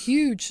and it's a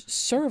huge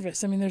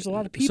service. I mean, there's a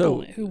lot of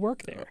people who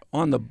work there.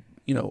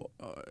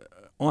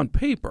 On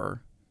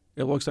paper,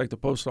 it looks like the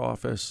post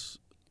office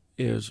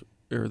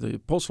or the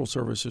Postal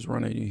Service is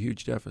running a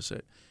huge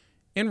deficit.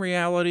 In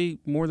reality,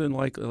 more than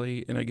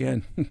likely, and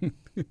again,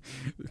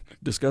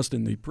 discussed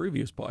in the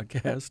previous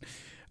podcast,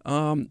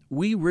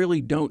 we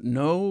really don't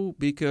know,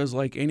 because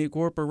like any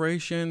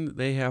corporation,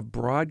 they have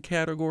broad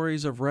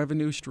categories of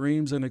revenue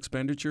streams and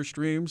expenditure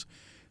streams.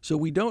 So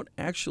we don't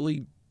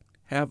actually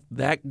have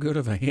that good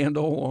of a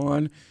handle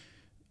on,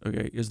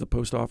 okay, is the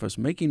post office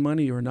making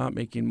money or not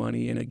making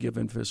money in a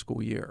given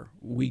fiscal year?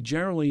 We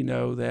generally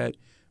know that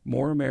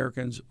more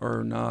Americans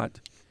are not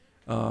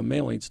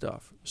mailing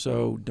stuff.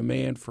 So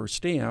demand for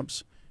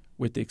stamps,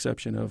 with the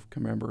exception of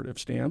commemorative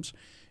stamps,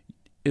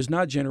 is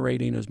not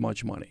generating as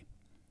much money.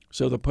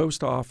 So the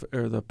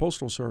the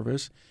Postal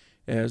Service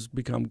has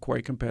become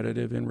quite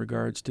competitive in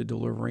regards to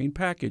delivering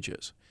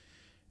packages,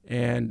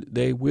 and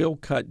they will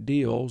cut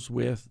deals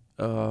with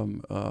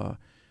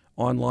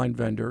online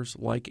vendors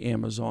like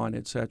Amazon,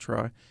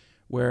 etc.,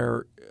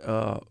 where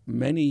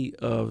many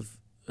of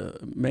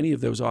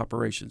those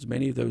operations,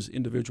 many of those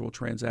individual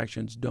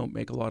transactions don't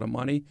make a lot of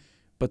money,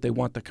 but they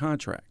want the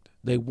contract.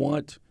 They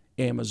want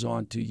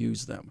Amazon to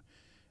use them.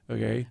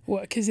 Okay.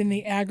 Well, because in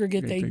the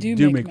aggregate they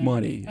do make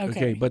money.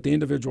 Okay. But the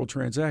individual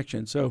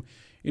transaction. So,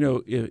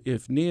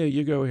 if Nia,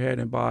 you go ahead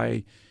and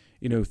buy,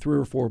 3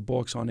 or 4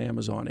 books on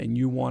Amazon, and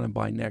you want to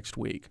buy next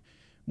week,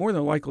 more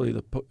than likely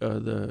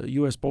the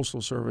U.S.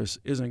 Postal Service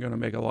isn't going to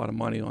make a lot of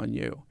money on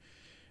you.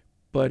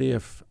 But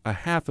if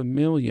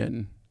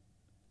 500,000,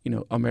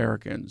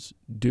 Americans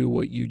do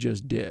what you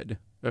just did,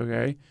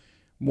 okay,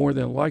 more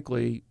than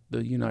likely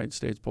the United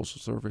States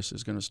Postal Service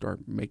is going to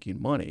start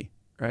making money,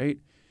 right?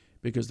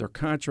 Because their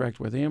contract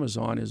with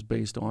Amazon is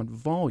based on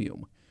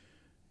volume.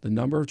 The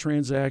number of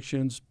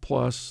transactions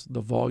plus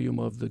the volume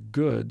of the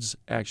goods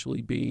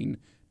actually being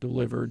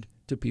delivered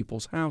to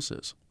people's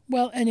houses.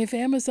 Well, and if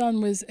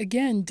Amazon was,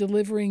 again,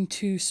 delivering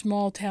to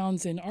small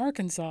towns in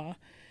Arkansas,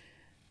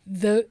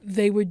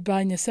 they would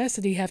by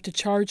necessity have to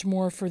charge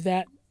more for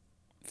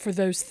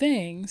those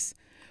things,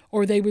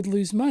 or they would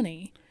lose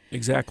money.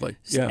 Exactly.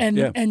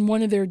 Yeah. And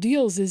one of their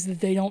deals is that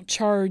they don't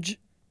charge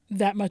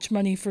that much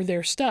money for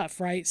their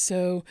stuff, right?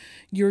 So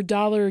your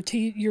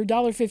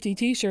 $1.50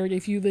 T-shirt,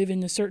 if you live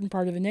in a certain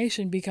part of the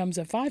nation, becomes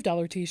a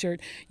 $5 T-shirt.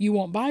 You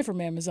won't buy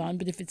from Amazon,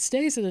 but if it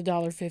stays at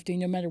 $1.50,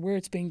 no matter where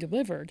it's being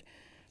delivered,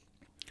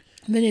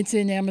 then it's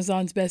in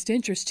Amazon's best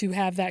interest to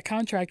have that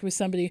contract with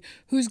somebody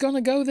who's going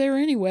to go there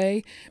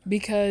anyway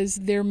because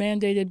they're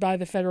mandated by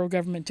the federal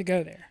government to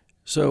go there.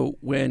 So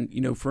when,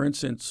 for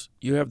instance,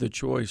 you have the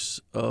choice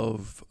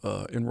of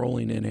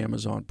enrolling in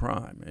Amazon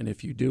Prime, and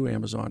if you do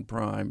Amazon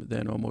Prime,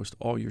 then almost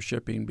all your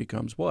shipping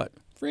becomes what?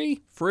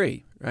 Free,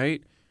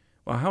 right?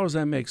 Well, how does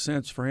that make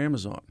sense for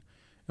Amazon?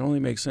 It only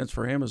makes sense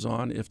for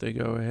Amazon if they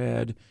go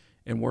ahead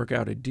and work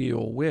out a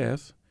deal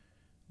with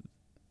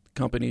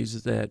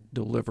companies that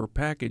deliver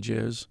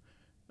packages,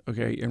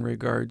 okay, in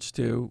regards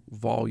to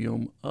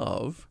volume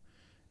of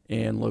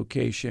and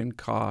location,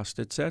 cost,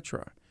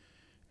 etc.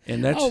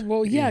 And that's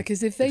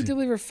because if they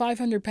deliver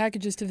 500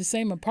 packages to the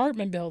same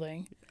apartment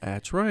building,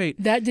 that's right.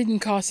 That didn't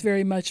cost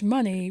very much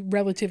money,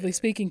 relatively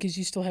speaking, because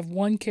you still have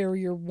one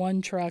carrier,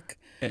 one truck,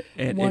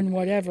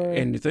 whatever.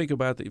 And you think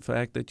about the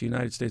fact that the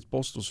United States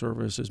Postal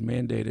Service is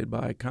mandated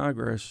by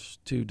Congress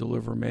to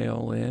deliver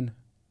mail in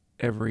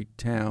every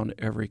town,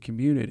 every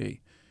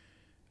community.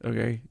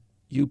 Okay,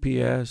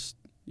 UPS,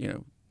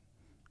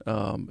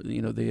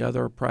 the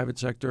other private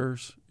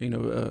sectors,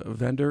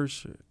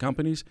 vendors,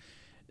 companies.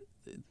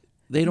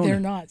 They're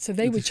not. So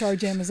they would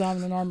charge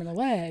Amazon an arm and a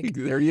leg.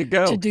 There you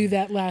go. To do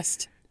that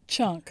last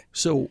chunk.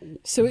 So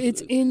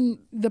it's in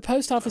the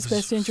post office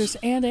best interest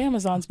and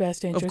Amazon's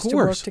best interest to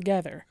work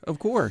together. Of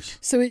course.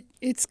 So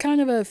it's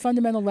kind of a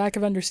fundamental lack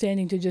of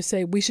understanding to just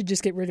say we should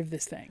just get rid of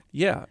this thing.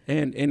 Yeah,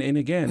 and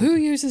again, who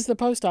uses the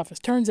post office?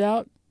 Turns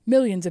out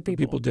millions of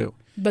people. People do,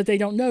 but they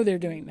don't know they're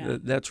doing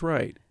that. That's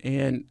right.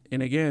 And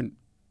again,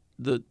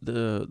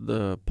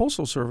 the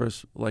Postal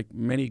Service, like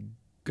many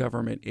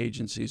government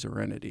agencies or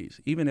entities,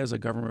 even as a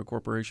government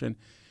corporation,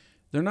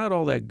 they're not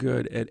all that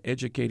good at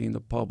educating the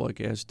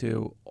public as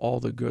to all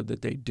the good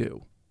that they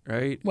do,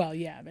 right? Well,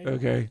 yeah.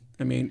 Okay.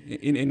 I mean,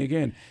 and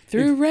again,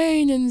 through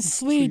rain and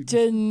sleet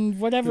and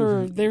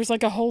whatever, there's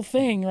like a whole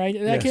thing, right?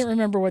 Yes. I can't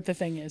remember what the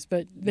thing is,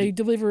 but they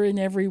deliver in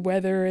every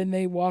weather and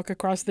they walk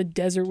across the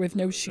desert with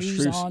no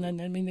shoes on,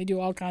 and I mean they do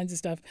all kinds of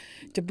stuff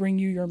to bring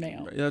you your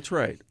mail. That's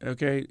right.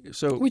 Okay,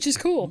 so which is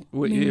cool.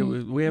 We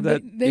have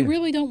that. They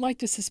really don't like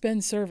to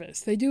suspend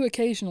service. They do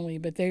occasionally,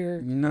 but they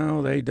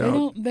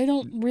don't. They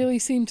don't really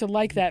seem to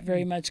like that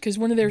very much because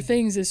one of their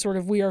things is sort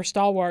of we are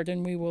stalwart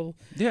and we will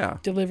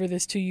deliver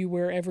this to you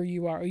wherever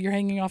you are. You're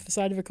hanging off the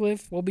side of a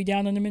cliff, we'll be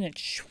down in a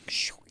minute.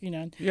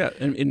 Yeah,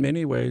 and in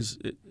many ways,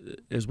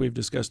 as we've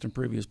discussed in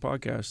previous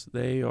podcasts,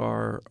 they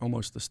are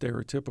almost the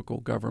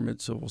stereotypical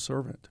government civil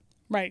servant.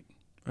 Right.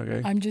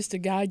 Okay. I'm just a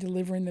guy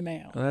delivering the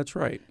mail. That's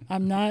right.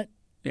 I'm not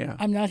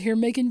here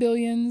making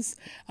billions.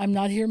 I'm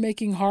not here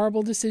making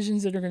horrible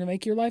decisions that are going to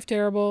make your life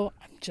terrible.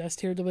 I'm just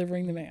here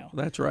delivering the mail.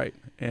 That's right.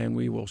 And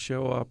we will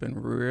show up in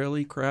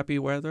really crappy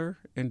weather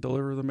and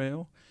deliver the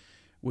mail.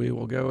 We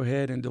will go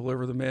ahead and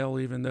deliver the mail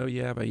even though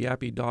you have a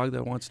yappy dog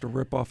that wants to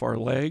rip off our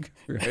leg,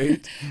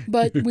 right?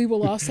 But we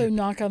will also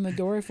knock on the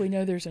door if we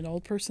know there's an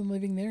old person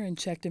living there and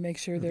check to make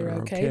sure they're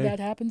okay. That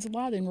happens a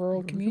lot in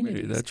rural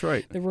communities. That's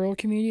right. The rural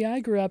community I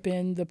grew up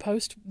in, the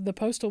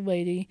postal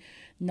lady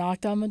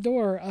knocked on the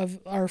door of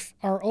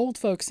our old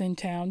folks in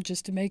town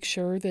just to make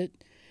sure that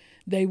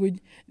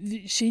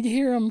she'd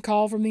hear them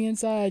call from the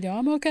inside,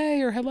 I'm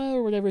okay, or hello,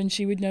 or whatever, and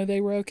she would know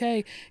they were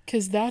okay,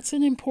 because that's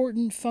an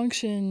important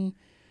function.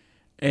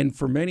 And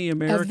for many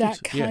Americans, of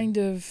that kind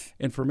of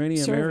and for many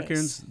service.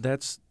 Americans,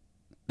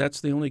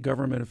 that's the only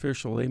government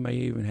official they may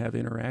even have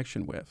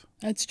interaction with.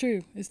 That's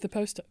true. It's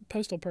the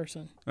postal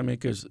person. I mean,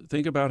 because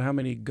think about how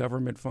many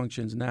government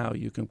functions now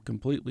you can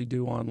completely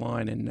do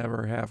online and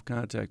never have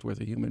contact with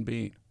a human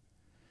being,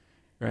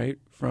 right?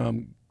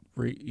 From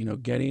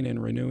getting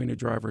and renewing a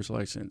driver's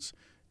license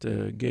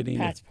to getting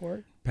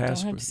passport. Don't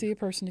have to see a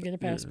person to get a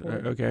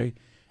passport. Okay.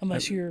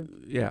 Unless you're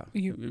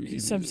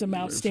some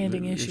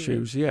outstanding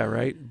issues. Yeah,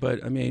 right.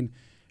 But I mean,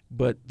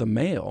 the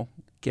mail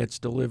gets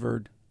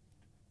delivered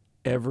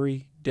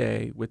every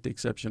day with the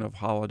exception of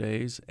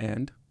holidays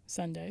and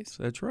Sundays.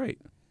 That's right.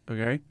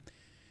 Okay.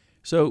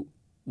 So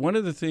one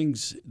of the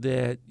things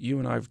that you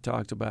and I have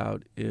talked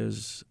about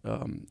is,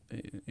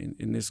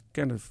 in this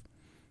kind of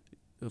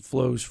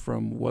flows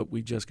from what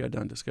we just got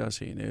done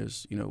discussing,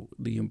 is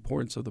the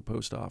importance of the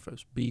post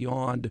office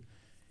beyond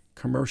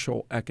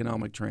commercial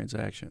economic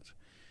transactions.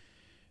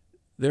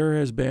 there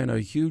has been a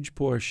huge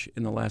push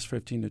in the last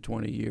 15 to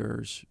 20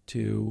 years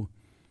to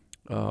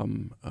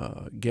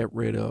get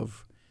rid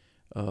of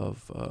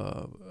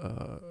a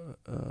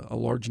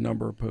large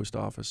number of post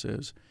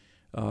offices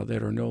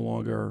that are no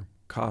longer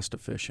cost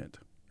efficient,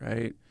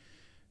 right?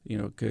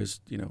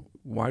 Because,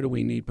 why do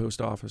we need post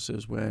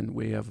offices when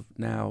we have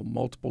now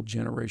multiple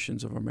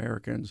generations of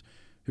Americans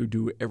who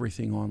do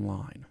everything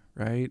online,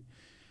 right?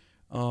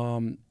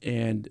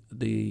 And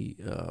the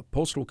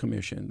Postal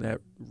Commission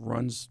that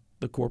runs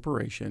the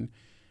corporation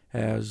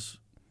has,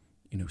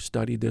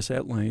 studied this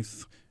at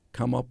length,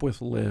 come up with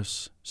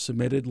lists,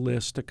 submitted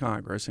lists to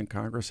Congress, and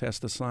Congress has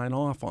to sign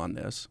off on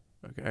this,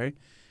 okay?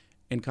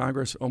 And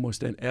Congress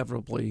almost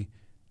inevitably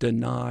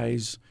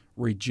denies,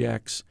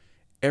 rejects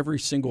every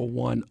single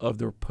one of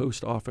their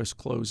post office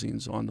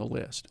closings on the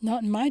list.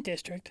 Not in my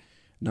district.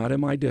 Not in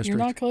my district.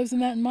 You're not closing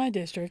that in my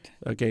district.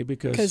 Okay,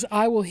 because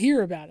I will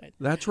hear about it.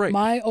 That's right.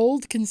 My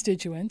old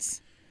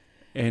constituents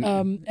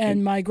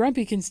and my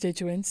grumpy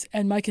constituents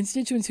and my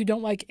constituents who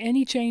don't like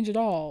any change at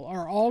all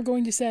are all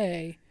going to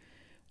say,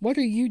 what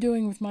are you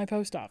doing with my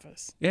post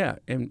office? Yeah,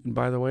 and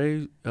by the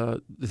way,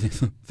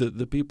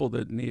 the people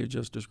that Nia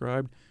just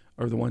described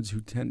are the ones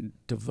who tend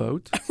to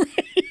vote.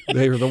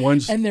 They are the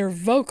ones. And they're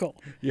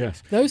vocal.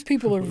 Yes. Those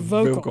people are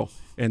vocal.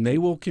 And they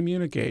will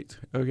communicate,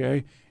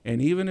 okay?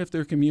 And even if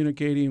they're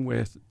communicating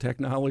with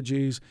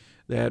technologies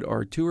that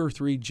are 2 or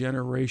 3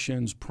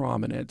 generations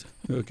prominent,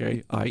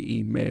 okay,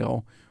 i.e.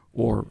 mail,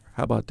 or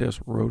how about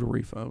this,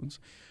 rotary phones,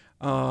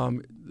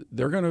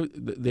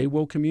 they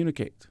will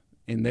communicate,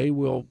 and they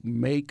will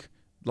make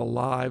the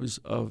lives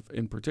of,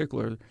 in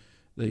particular,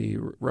 the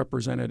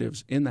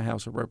representatives in the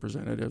House of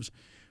Representatives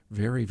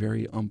very,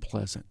 very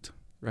unpleasant,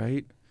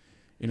 right?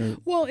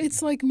 Well,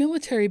 it's like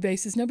military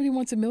bases. Nobody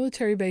wants a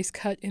military base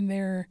cut in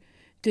their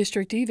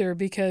district either,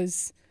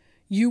 because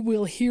you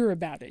will hear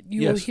about it.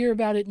 You will hear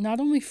about it not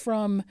only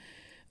from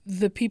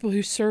the people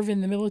who serve in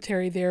the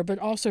military there, but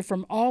also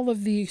from all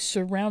of the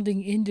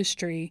surrounding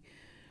industry,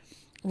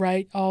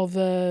 right? All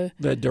the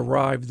that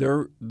derive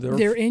their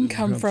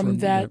income from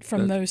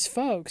those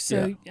folks.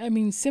 So I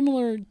mean,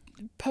 similar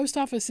post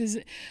offices.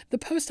 The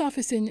post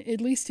office at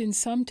least in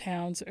some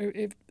towns,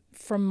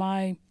 from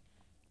my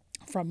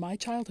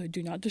childhood,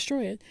 do not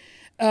destroy it,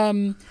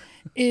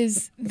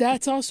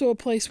 that's also a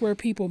place where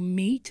people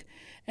meet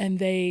and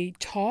they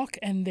talk,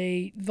 and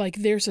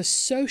there's a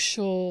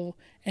social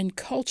and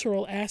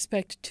cultural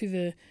aspect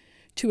to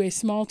a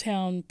small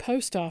town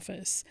post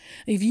office.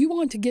 If you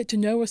want to get to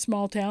know a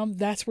small town,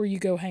 that's where you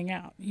go hang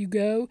out. You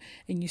go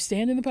and you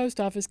stand in the post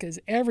office because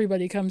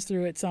everybody comes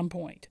through at some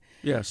point.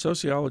 Yeah,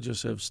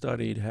 sociologists have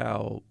studied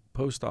how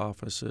post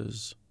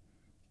offices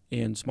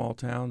in small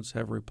towns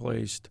have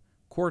replaced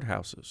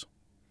courthouses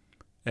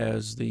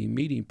as the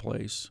meeting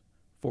place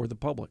for the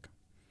public.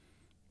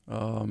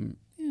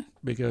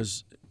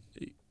 Because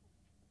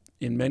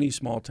in many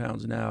small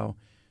towns now,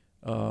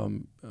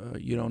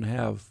 you don't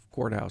have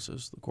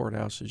courthouses. The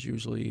courthouse is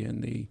usually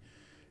in the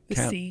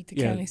county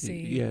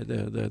seat. Yeah,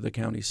 the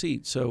county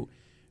seat. So,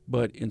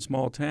 but in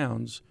small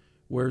towns,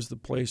 where's the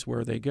place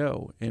where they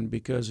go? And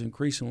because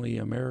increasingly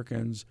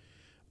Americans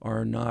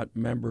are not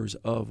members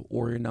of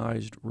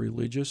organized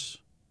religious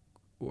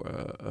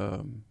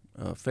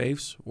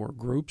faiths or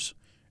groups,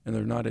 and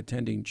they're not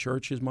attending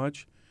church as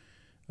much.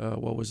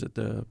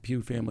 The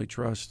Pew Family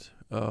Trust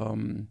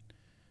in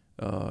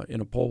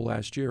a poll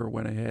last year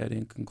went ahead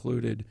and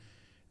concluded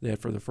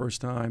that for the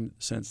first time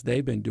since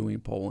they've been doing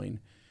polling,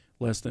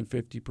 less than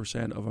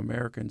 50% of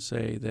Americans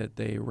say that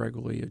they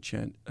regularly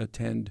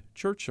attend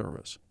church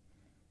service.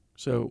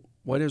 So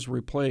what has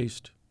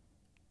replaced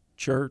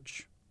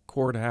church,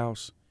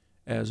 courthouse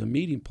as a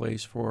meeting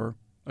place for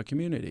a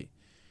community?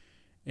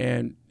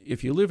 And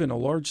if you live in a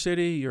large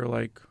city, you're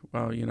like,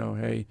 well,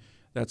 hey,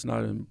 that's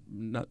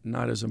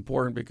not as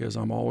important because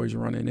I'm always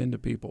running into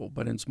people.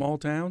 But in small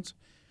towns,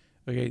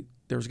 okay,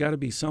 there's got to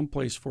be some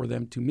place for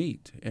them to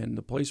meet. And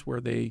the place where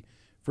they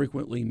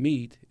frequently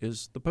meet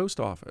is the post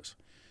office.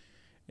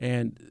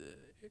 And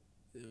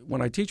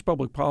when I teach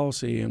public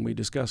policy and we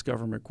discuss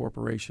government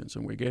corporations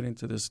and we get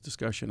into this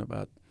discussion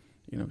about,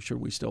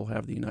 should we still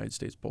have the United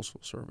States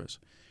Postal Service,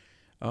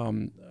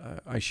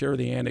 I share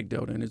the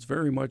anecdote, and it's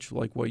very much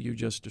like what you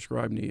just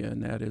described, Nia,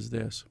 and that is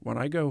this. When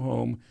I go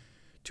home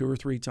 2 or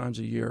 3 times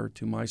a year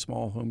to my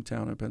small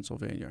hometown in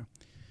Pennsylvania,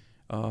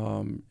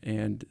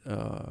 and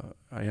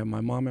I have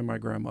my mom and my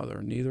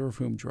grandmother, neither of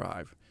whom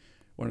drive,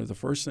 one of the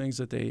first things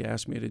that they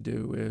ask me to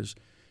do is,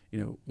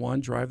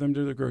 1, drive them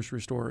to the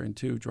grocery store, and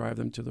 2, drive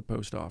them to the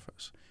post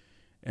office.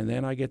 And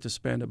then I get to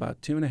spend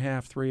about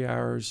 2.5, 3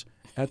 hours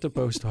at the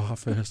post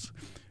office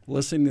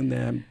listening to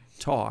them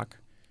talk,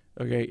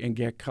 okay, and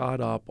get caught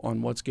up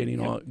on what's going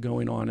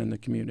on in the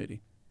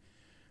community.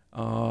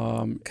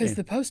 Because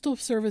the Postal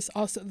Service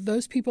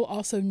those people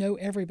also know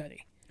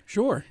everybody.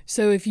 Sure.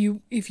 So if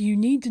you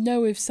need to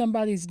know if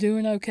somebody's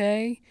doing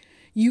okay,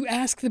 You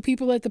ask the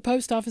people at the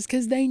post office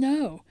because they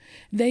know.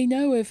 They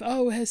know if,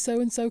 has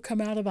so-and-so come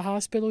out of the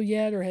hospital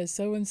yet, or has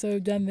so-and-so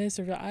done this,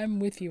 or I'm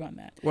with you on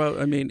that.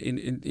 Well, I mean,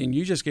 and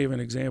you just gave an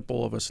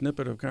example of a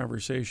snippet of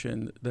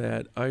conversation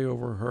that I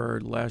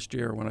overheard last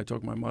year when I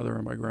took my mother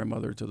and my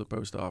grandmother to the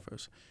post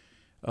office.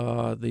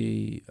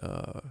 The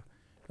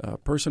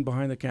person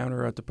behind the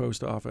counter at the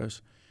post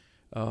office,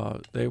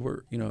 they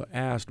were,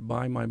 asked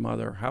by my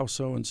mother, how's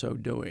so-and-so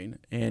doing?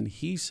 And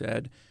he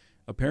said,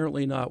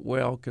 apparently not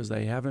well, because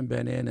they haven't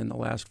been in the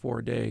last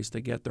 4 days to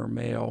get their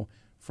mail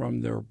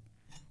from their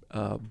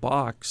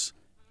box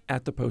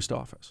at the post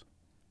office.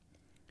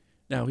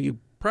 Now, he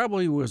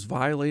probably was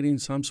violating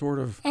some sort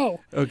of...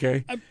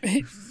 Okay.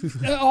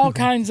 All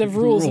kinds of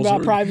rules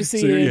about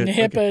privacy and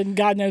HIPAA and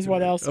God knows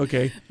what else.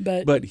 Okay.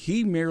 But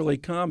he merely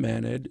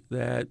commented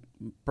that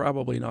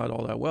probably not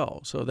all that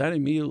well. So that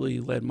immediately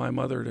led my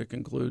mother to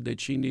conclude that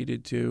she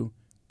needed to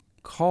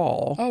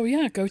call. Oh,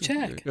 yeah, go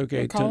check.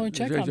 Okay. Call and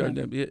check on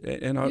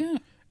them.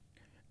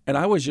 And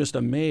I was just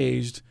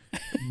amazed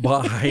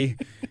by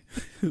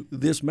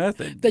this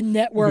method. The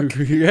network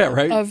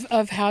right.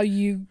 of how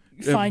you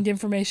find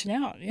information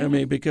out. Yeah. I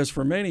mean, because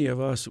for many of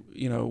us,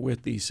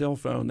 with the cell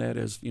phone that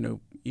is,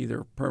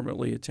 either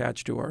permanently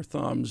attached to our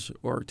thumbs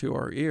or to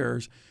our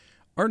ears,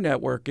 our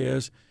network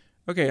is,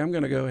 okay, I'm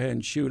going to go ahead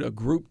and shoot a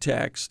group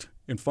text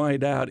and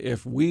find out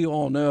if we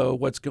all know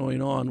what's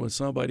going on with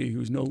somebody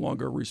who's no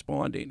longer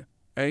responding,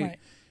 right?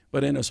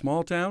 But in a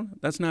small town,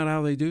 that's not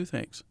how they do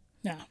things.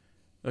 No.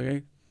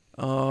 Okay?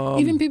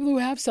 Even people who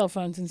have cell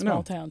phones in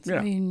small towns. Yeah.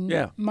 I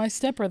mean, my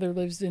stepbrother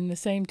lives in the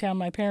same town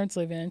my parents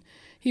live in.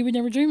 He would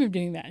never dream of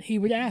doing that. He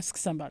would ask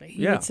somebody.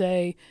 He would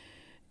say,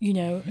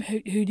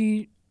 who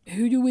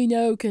do we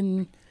know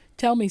can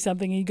tell me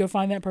something? And he'd go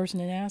find that person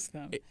and ask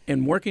them.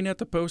 And working at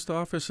the post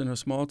office in a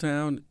small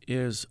town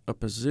is a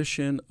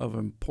position of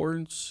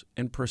importance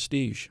and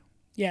prestige.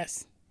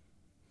 Yes.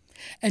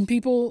 And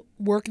people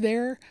work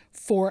there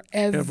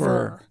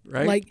forever.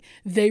 Right? Like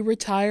they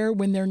retire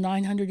when they're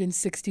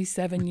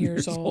 967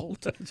 years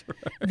old. That's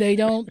right. They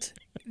don't,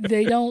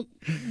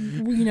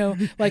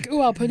 like,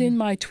 I'll put in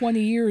my 20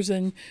 years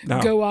and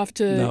go off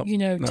to,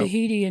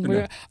 Tahiti.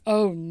 And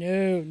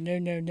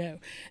no.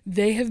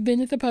 They have been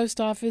at the post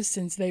office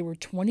since they were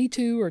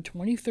 22 or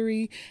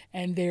 23,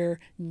 and they're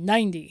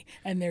 90,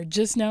 and they're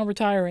just now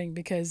retiring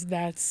because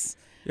that's...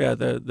 Yeah,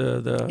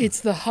 it's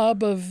the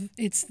hub of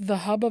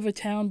a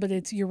town,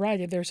 but you're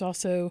right. There's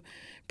also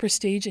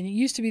prestige, and it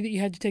used to be that you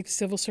had to take the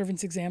civil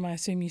servant's exam. I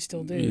assume you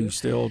still do. You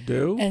still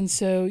do. And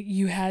so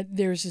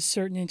there's a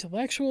certain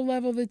intellectual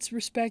level that's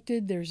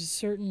respected. There's a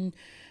certain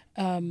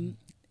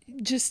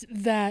just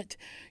that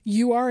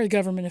you are a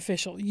government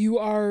official. You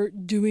are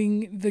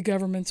doing the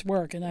government's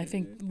work, and I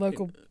think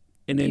local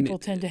people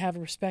tend to have a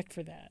respect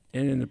for that.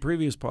 And in the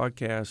previous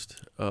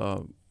podcast.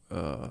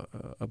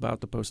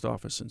 About the post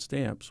office and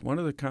stamps, one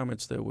of the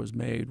comments that was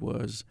made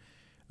was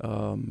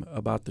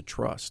about the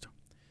trust.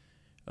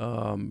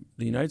 The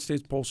United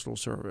States Postal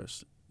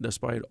Service,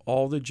 despite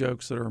all the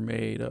jokes that are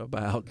made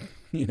about,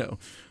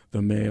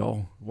 the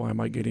mail, why am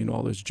I getting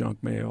all this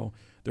junk mail?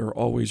 They're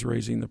always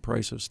raising the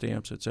price of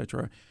stamps,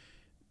 etc.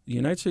 The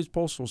United States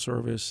Postal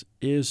Service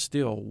is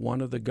still one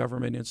of the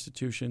government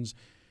institutions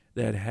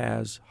that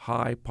has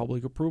high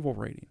public approval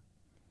rating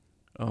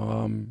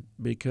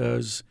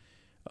because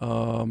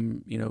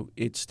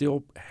it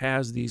still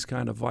has these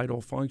kind of vital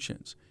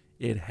functions.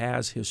 It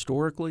has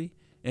historically,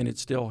 and it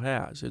still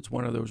has. It's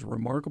one of those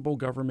remarkable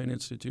government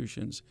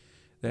institutions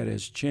that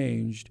has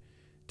changed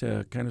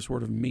to kind of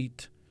sort of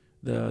meet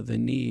the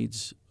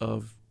needs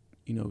of,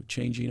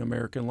 changing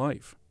American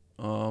life.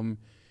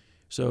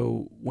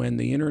 So when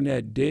the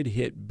internet did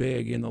hit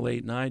big in the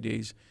late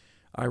 90s,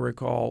 I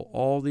recall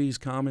all these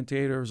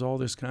commentators, all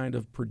this kind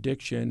of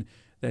prediction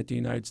that the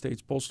United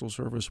States Postal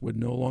Service would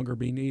no longer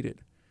be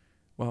needed.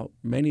 Well,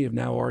 many have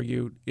now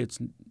argued it's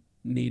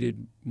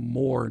needed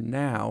more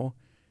now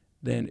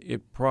than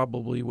it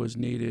probably was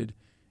needed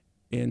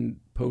in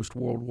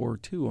post-World War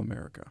II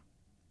America.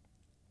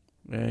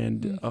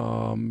 And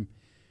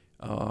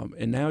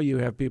and now you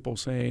have people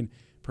saying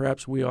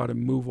perhaps we ought to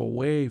move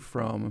away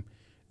from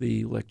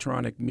the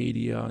electronic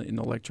media and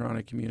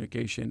electronic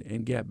communication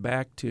and get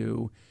back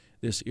to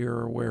this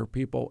era where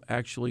people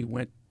actually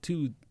went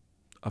to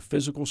a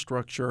physical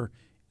structure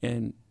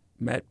and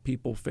met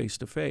people face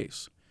to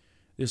face.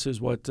 This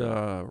is what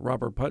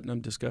Robert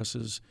Putnam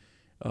discusses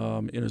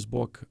in his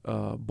book,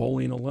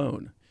 Bowling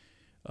Alone.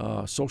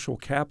 Social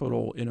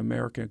capital in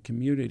American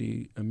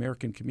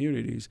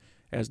communities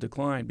has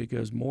declined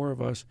because more of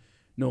us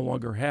no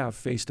longer have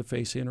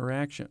face-to-face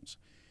interactions.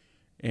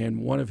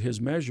 And one of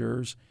his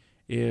measures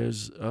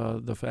is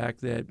the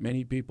fact that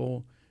many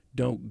people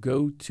don't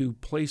go to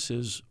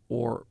places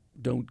or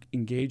don't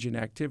engage in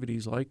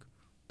activities like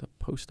the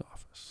post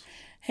office.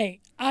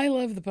 Hey, I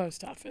love the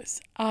post office.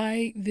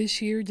 I,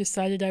 this year,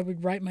 decided I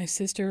would write my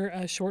sister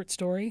a short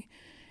story,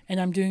 and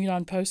I'm doing it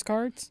on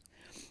postcards.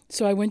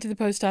 So I went to the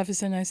post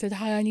office and I said,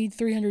 hi, I need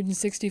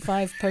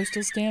 365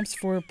 postal stamps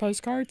for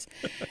postcards.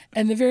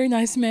 And the very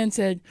nice man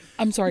said,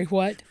 I'm sorry,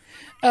 what?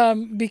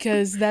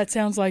 because that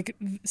sounds like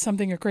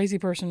something a crazy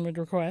person would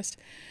request.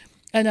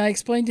 And I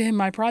explained to him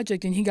my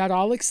project, and he got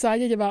all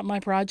excited about my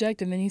project.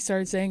 And then he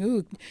started saying,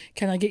 "Ooh,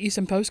 can I get you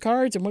some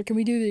postcards? And what can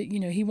we do?"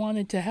 That, he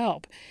wanted to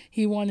help.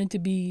 He wanted to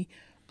be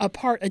a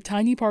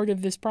tiny part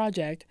of this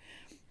project,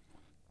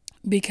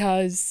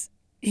 because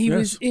he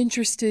was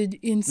interested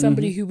in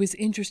somebody who was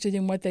interested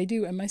in what they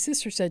do. And my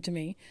sister said to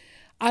me,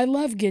 "I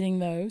love getting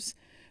those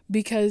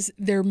because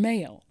they're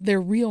mail.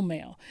 They're real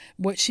mail.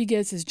 What she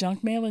gets is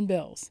junk mail and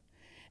bills.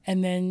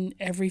 And then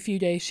every few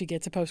days she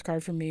gets a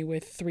postcard from me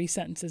with 3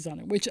 sentences on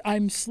it," which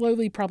I'm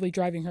slowly probably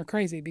driving her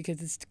crazy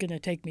because it's going to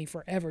take me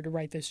forever to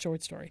write this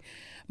short story.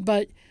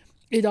 But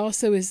it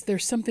also is,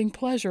 there's something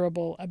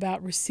pleasurable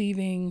about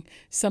receiving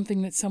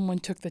something that someone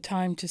took the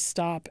time to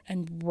stop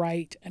and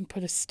write and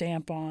put a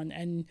stamp on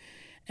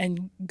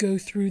and go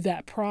through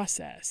that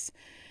process,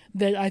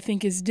 that I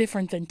think is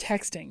different than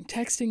texting.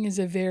 Texting is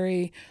a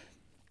very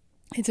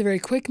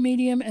quick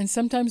medium, and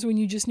sometimes when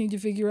you just need to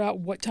figure out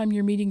what time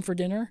you're meeting for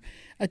dinner,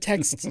 a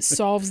text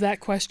solves that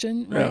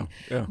question, right?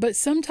 Yeah. But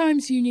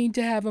sometimes you need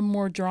to have a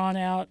more drawn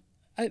out.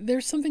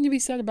 There's something to be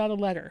said about a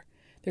letter.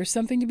 There's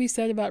something to be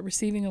said about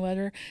receiving a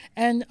letter.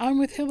 And I'm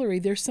with Hillary.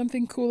 There's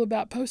something cool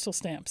about postal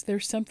stamps.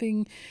 There's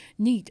something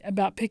neat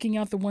about picking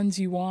out the ones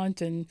you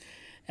want and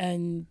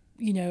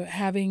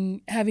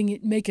having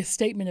it make a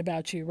statement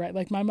about you, right?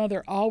 Like my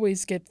mother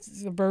always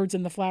gets the birds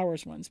and the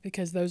flowers ones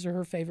because those are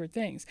her favorite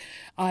things.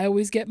 I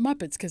always get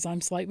Muppets because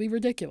I'm slightly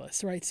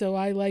ridiculous, right? So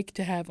I like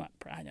to have,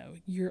 I know,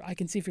 I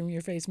can see from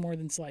your face more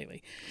than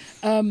slightly.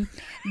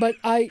 But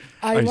I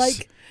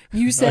like,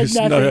 you said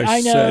nothing.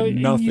 I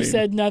know you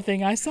said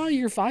nothing. I saw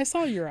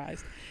your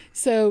eyes.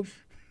 So,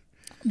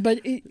 I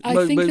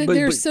think that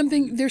there's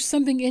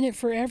something in it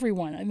for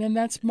everyone. And then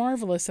that's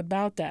marvelous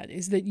about that,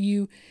 is that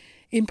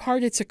in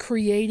part, it's a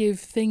creative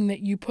thing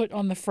that you put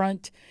on the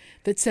front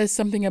that says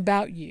something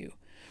about you,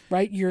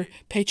 right? You're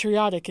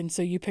patriotic, and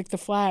so you pick the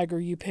flag or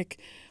you pick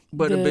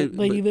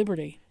Lady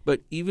Liberty.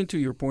 But even to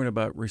your point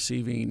about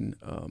receiving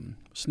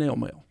snail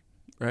mail,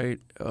 right?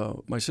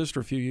 My sister,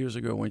 a few years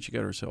ago, when she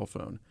got her cell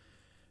phone,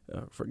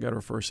 got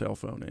her first cell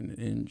phone,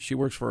 and she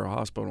works for a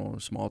hospital in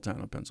a small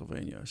town in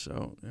Pennsylvania.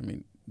 So, I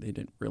mean, they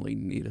didn't really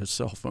need a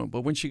cell phone.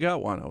 But when she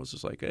got one, I was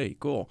just like, hey,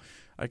 cool.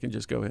 I can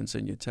just go ahead and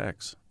send you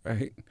texts,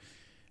 right?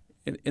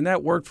 And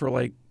that worked for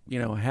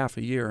half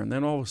a year. And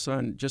then all of a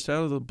sudden, just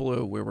out of the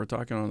blue, we were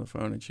talking on the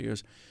phone, and she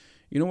goes,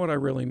 "You know what I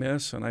really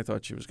miss?" And I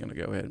thought she was going to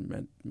go ahead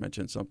and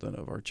mention something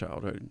of our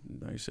childhood.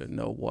 And I said,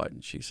 "No, what?"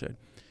 And she said,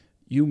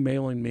 "You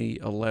mailing me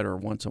a letter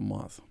once a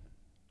month."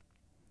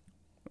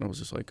 And I was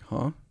just like,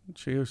 "Huh?" And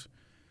she goes,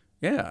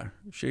 "Yeah."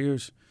 She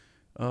goes,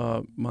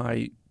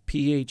 "My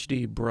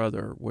PhD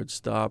brother would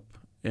stop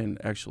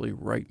and actually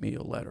write me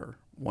a letter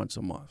once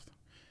a month."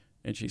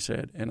 And she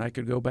said, and I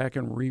could go back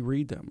and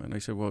reread them. And I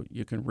said, "Well,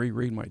 you can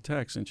reread my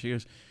text." And she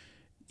goes,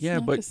 "Yeah,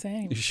 it's not but the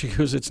same." She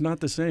goes, "It's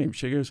not the same."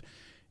 She goes,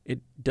 "It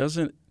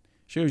doesn't."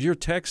 She goes, "Your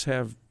texts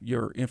have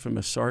your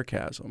infamous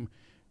sarcasm,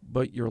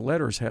 but your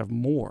letters have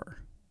more."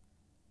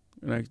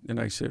 And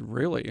I said,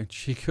 "Really?" And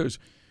she goes,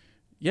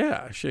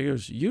 "Yeah." She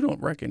goes, "You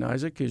don't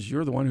recognize it because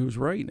you're the one who's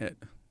writing it."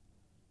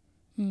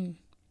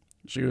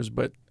 She goes,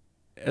 "But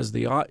as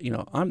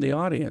I'm the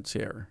audience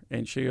here."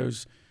 And she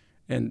goes,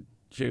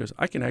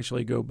 "I can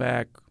actually go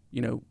back,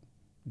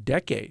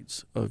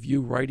 decades of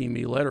you writing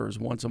me letters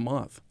once a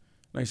month."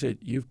 And I said,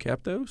 "You've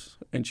kept those?"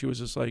 And she was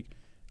just like,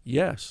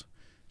 "Yes."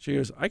 She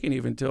goes, "I can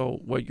even tell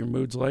what your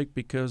mood's like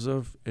because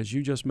of, as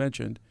you just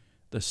mentioned,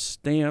 the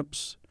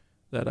stamps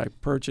that I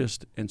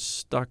purchased and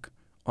stuck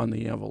on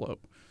the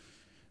envelope."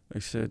 I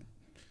said,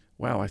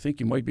 "Wow, I think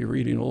you might be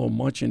reading a little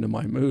much into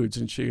my moods."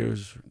 And she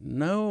goes,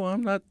 "No,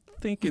 I'm not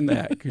thinking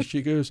that." Because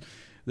she goes,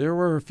 "There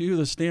were a few of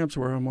the stamps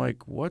where I'm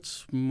like,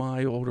 what's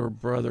my older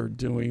brother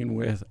doing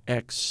with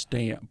X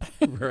stamp?"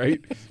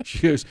 Right? She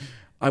goes,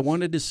 "I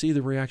wanted to see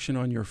the reaction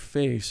on your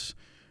face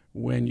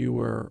when you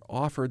were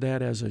offered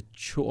that as a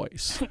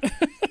choice."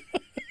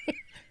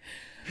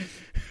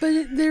 But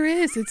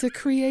it's a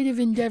creative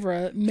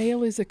endeavor.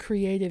 Mail is a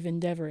creative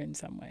endeavor in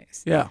some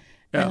ways. Yeah.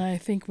 Yeah. And I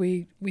think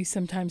we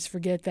sometimes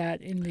forget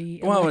that in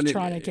the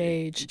electronic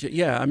age.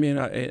 Yeah, I mean,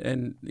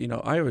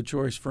 I have a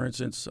choice. For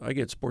instance, I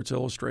get Sports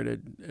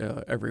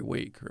Illustrated every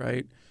week,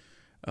 right?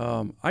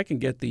 I can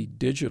get the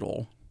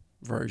digital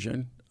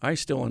version. I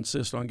still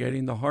insist on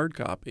getting the hard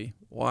copy.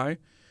 Why?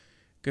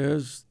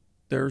 Because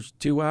there's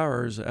 2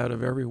 hours out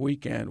of every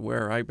weekend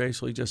where I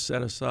basically just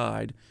set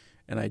aside,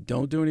 and I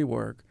don't do any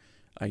work.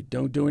 I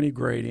don't do any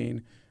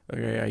grading.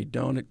 Okay, I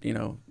don't,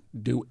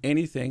 do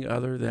anything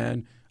other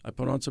than I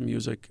put on some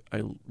music,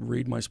 I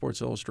read my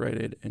Sports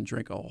Illustrated, and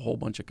drink a whole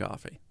bunch of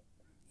coffee.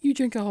 You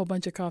drink a whole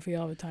bunch of coffee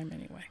all the time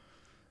anyway.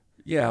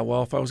 Yeah,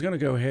 well, if I was going to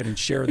go ahead and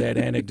share that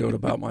anecdote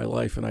about my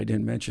life and I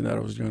didn't mention that I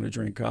was going to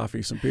drink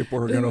coffee, some people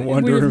are going to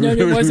wonder if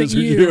it wasn't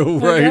you.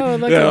 Right?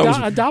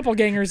 A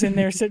doppelganger's in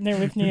there sitting there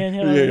with me and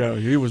Hillary. Yeah,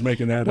 he was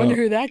making that Wonder up.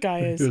 who that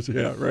guy is.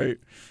 Yeah, right.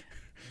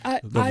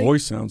 The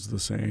voice sounds the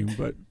same,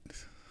 but...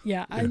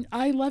 Yeah,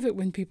 I love it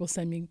when people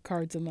send me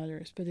cards and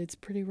letters, but it's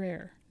pretty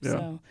rare. Yeah.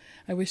 So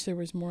I wish there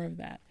was more of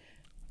that.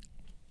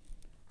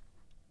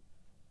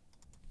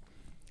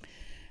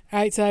 All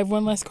right, so I have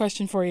one last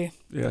question for you.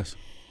 Yes.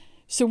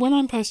 So when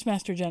I'm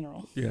Postmaster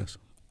General, Yes.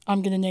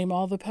 I'm going to name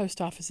all the post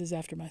offices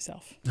after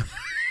myself.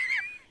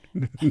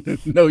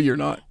 No, you're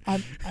not.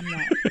 I'm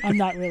not. I'm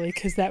not really,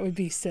 because that would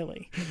be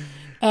silly.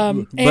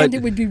 And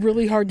it would be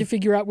really hard to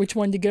figure out which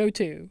one to go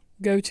to.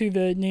 Go to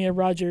the Nia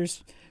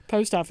Rogers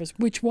post office.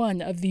 Which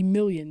one of the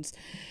millions?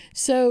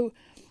 So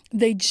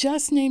they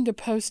just named a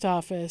post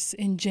office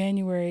in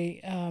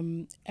January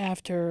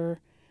after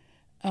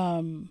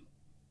a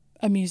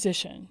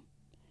musician.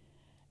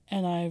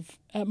 And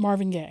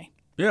Marvin Gaye.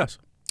 Yes.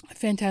 A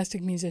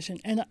fantastic musician.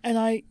 And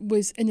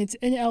it's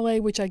in LA,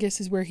 which I guess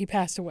is where he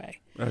passed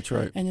away. That's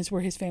right. And it's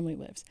where his family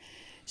lives.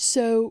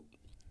 So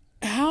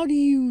how do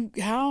you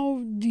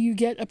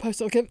get a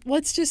post? Okay,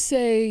 let's just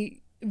say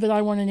that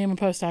I want to name a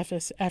post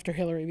office after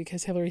Hillary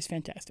because Hillary's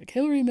fantastic.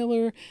 Hillary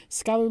Miller,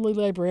 Scholarly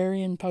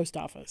Librarian Post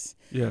Office.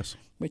 Yes.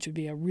 Which would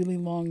be a really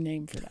long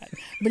name for that.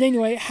 But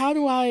anyway, how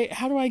do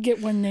I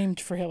get one named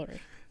for Hillary?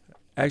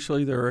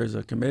 Actually, there is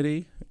a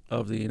committee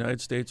of the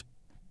United States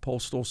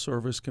Postal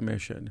Service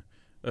Commission,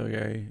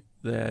 okay,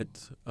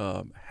 that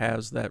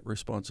has that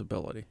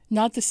responsibility.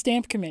 Not the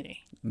stamp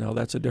committee. No,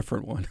 that's a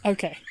different one.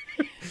 Okay.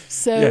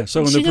 So she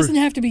the doesn't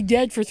have to be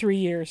dead for 3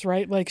 years,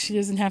 right? Like she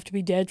doesn't have to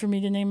be dead for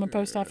me to name a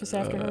post office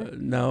after her?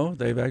 No,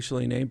 they've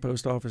actually named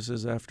post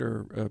offices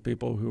after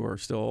people who are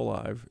still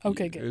alive.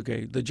 Okay, good.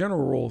 Okay, the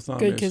general rule of thumb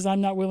Good, is... because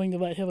I'm not willing to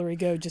let Hillary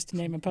go just to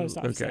name a post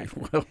office after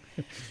her. Well...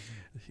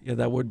 Yeah,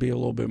 that would be a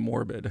little bit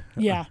morbid.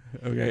 Yeah.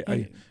 Okay.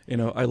 I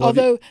love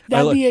Although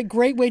that'd be a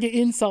great way to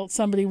insult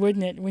somebody,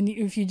 wouldn't it?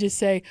 If you just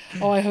say,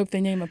 "Oh, I hope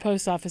they name a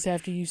post office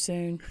after you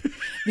soon,"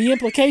 the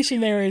implication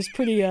there is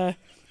pretty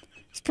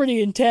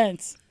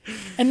intense.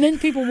 And then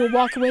people will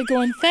walk away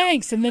going,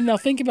 "Thanks," and then they'll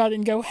think about it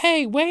and go,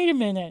 "Hey, wait a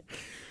minute."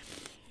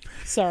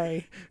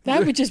 Sorry.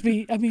 That would just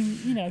be,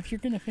 if you're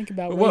going to think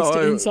about ways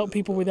to insult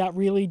people without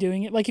really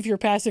doing it, like if you're a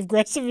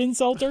passive-aggressive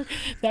insulter,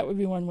 that would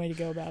be one way to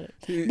go about it.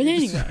 But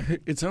anyway.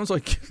 It sounds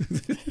like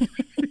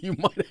you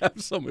might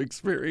have some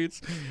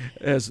experience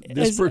as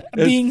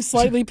being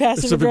slightly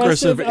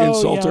passive-aggressive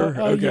insulter.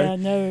 Yeah. Okay. Yeah,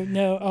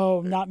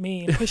 no, not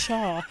me.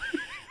 Pshaw.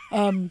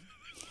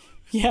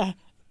 Yeah.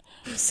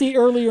 See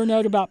earlier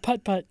note about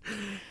putt-putt.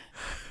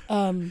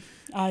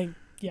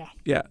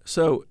 Yeah,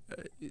 so...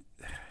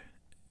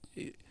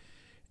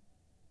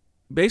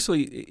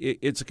 Basically,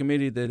 it's a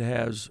committee that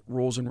has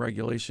rules and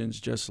regulations,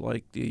 just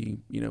like the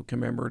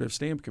commemorative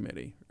stamp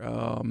committee.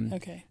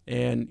 Okay.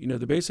 And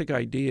the basic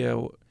idea,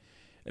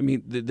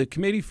 the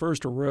committee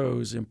first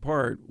arose in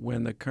part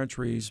when the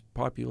country's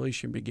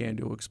population began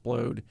to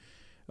explode.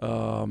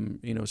 So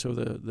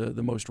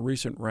the most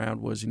recent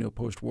round was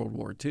post World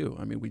War II.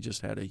 We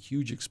just had a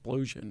huge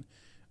explosion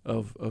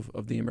of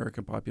the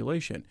American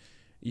population.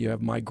 You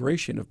have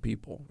migration of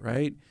people,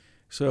 right?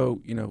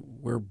 So,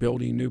 we're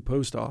building new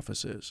post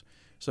offices.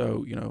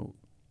 So,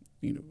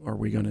 are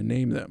we going to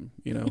name them?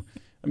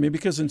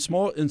 Because in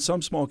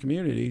some small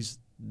communities,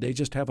 they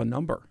just have a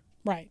number.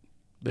 Right.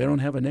 They don't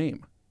have a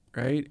name,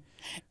 right?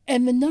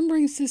 And the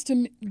numbering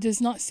system does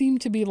not seem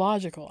to be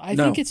logical. I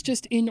think it's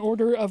just in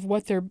order of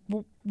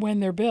when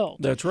they're built.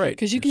 That's right.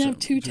 Because you can have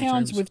two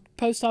towns with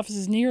post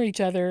offices near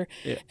each other,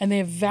 and they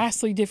have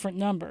vastly different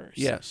numbers.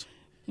 Yes.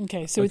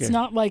 Okay, so it's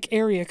not like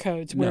area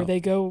codes where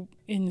they go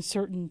in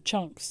certain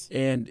chunks.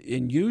 And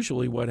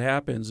usually what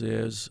happens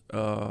is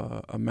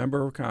a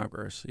member of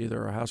Congress,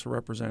 either a House of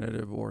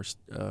Representative or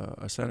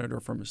a senator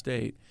from a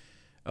state,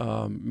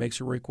 makes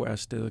a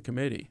request to the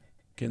committee.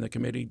 Can the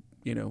committee,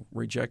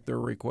 reject their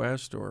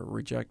request or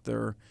reject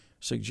their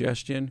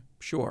suggestion?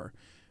 Sure.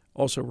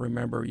 Also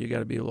remember, you got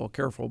to be a little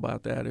careful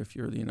about that if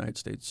you're the United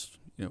States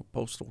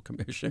Postal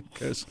Commission,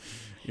 because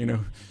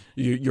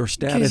your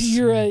status.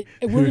 Because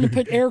we're going to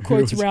put air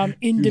quotes around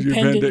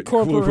independent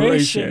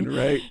corporation,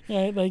 right?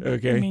 Right, like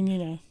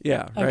okay.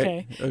 Yeah.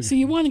 Right. Okay. So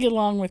you want to get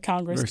along with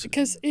Congress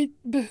because it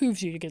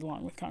behooves you to get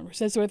along with Congress.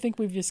 That's what I think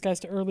we've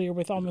discussed earlier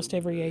with almost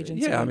every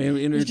agency. Yeah,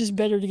 it's just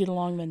better to get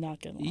along than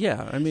not get along.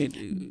 Yeah,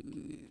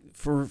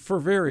 for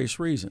various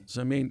reasons.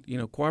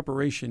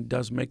 Cooperation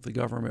does make the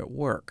government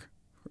work.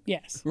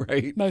 Yes.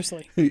 Right.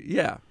 Mostly.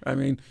 Yeah.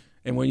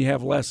 And when you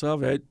have less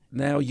of it,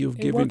 now you've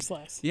given... It works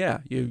less.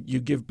 Yeah.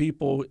 You give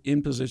people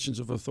in positions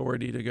of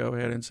authority to go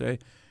ahead and say,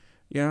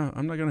 yeah,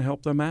 I'm not going to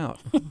help them out.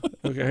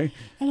 Okay?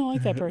 I don't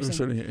like that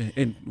person.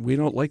 And we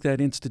don't like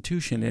that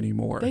institution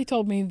anymore. They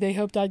told me they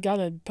hoped I got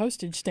a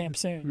postage stamp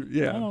soon.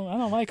 Yeah. I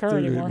don't like her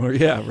anymore.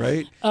 Yeah,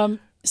 right?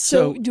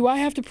 So do I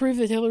have to prove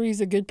that Hillary's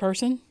a good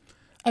person?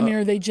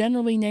 Are they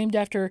generally named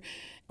after...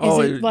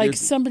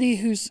 somebody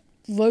who's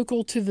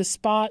local to the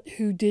spot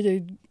who did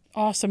a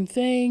awesome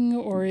thing,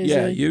 or is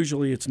it...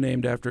 usually it's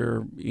named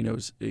after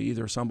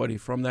either somebody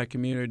from that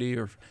community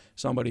or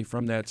somebody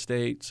from that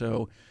state.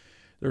 So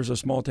there's a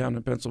small town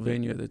in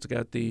Pennsylvania that's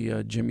got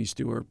the Jimmy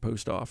Stewart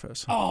post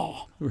office.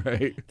 Oh,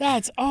 right.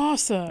 That's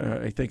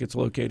awesome. I think it's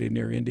located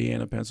near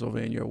Indiana,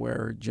 Pennsylvania,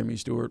 where Jimmy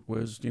Stewart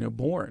was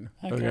born.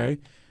 Okay.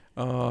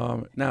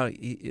 Now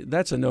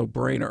that's a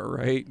no-brainer,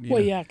 right?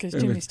 Because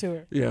Jimmy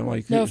Stewart. Yeah,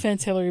 no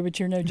offense, Hillary, but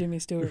you're no Jimmy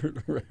Stewart.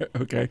 Right,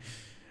 okay.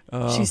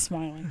 She's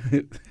smiling.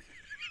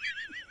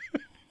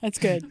 That's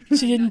good.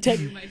 She didn't take.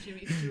 Do my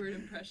Jimmy Stewart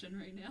impression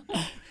right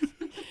now.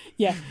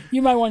 Yeah,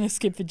 you might want to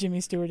skip the Jimmy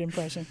Stewart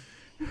impression.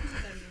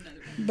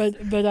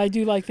 But I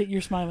do like that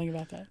you're smiling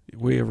about that.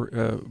 We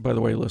have, by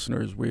the way,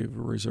 listeners, we've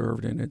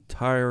reserved an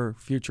entire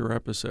future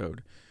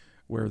episode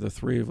where the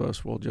three of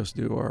us will just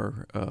do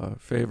our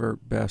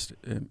favorite, best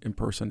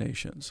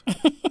impersonations.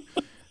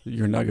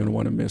 You're not going to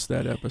want to miss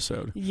that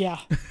episode. Yeah.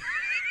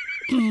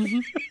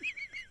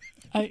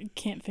 I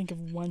can't think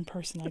of one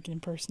person I can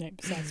impersonate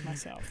besides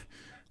myself.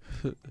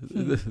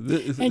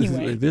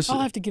 Anyway, I'll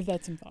have to give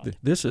that some thought.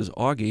 This is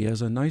Augie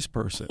as a nice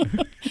person.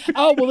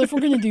 Oh, well, if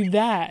we're going to do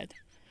that,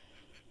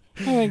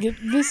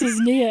 this is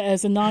Nia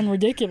as a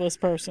non-ridiculous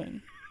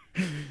person.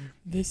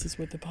 This is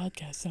what the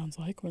podcast sounds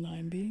like when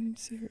I'm being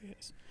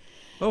serious.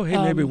 Oh, hey,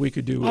 maybe we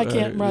could do... I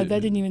can't, Rod,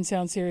 that didn't even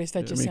sound serious.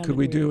 That just sounded could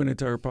we weird. do an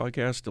entire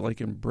podcast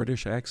like in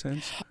British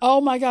accents?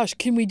 Oh, my gosh.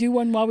 Can we do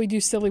one while we do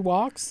Silly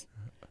Walks?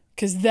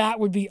 Because that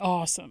would be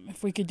awesome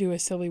if we could do a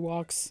Silly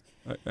Walks...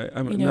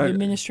 the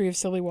Ministry of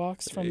Silly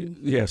Walks from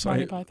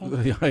Monty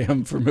Python. I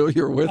am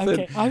familiar with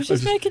it. I was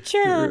just making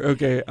sure.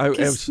 Okay, I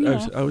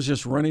was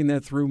just running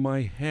that through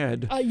my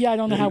head. I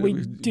don't know how we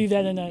do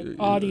that in an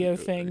audio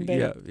thing.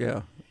 But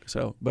yeah.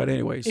 So, but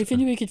anyways. If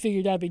anybody could figure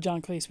it out, it'd be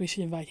John Cleese. We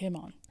should invite him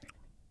on.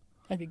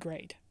 That'd be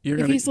great.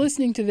 If he's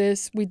listening to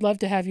this, we'd love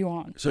to have you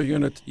on. So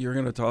you're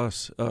gonna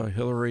toss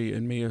Hillary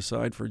and me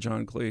aside for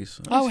John Cleese.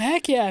 Oh,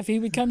 heck yeah. If he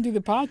would come do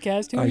the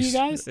podcast. Who are you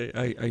guys?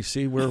 I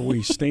see where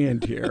we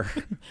stand here.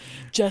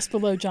 Just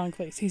below John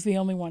Cleese. He's the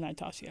only one I'd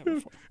toss you over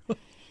for.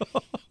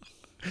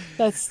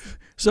 That's...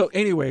 So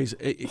anyways,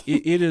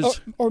 it is...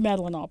 Or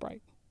Madeleine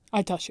Albright.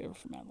 I'd toss you over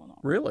for Madeleine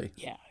Albright. Really?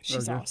 Yeah,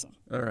 she's awesome.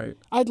 All right.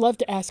 I'd love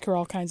to ask her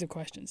all kinds of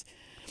questions.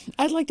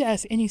 I'd like to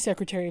ask any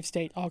Secretary of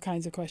State all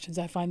kinds of questions.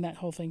 I find that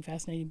whole thing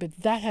fascinating. But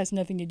that has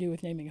nothing to do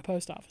with naming a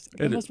post office.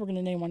 Unless we're going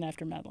to name one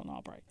after Madeleine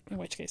Albright, in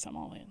which case I'm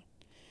all in.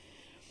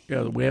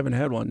 Yeah, we haven't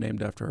had one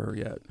named after her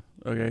yet.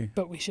 Okay.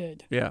 But we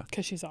should. Yeah.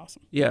 Because she's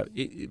awesome. Yeah.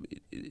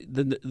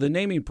 The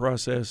naming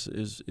process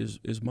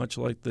is much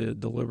like the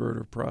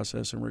deliberative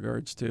process in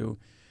regards to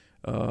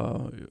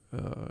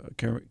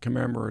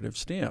commemorative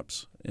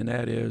stamps. And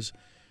that is,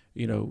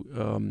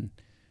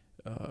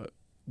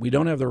 we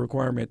don't have the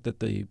requirement that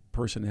the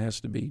person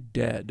has to be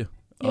dead.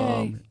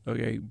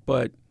 Okay,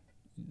 but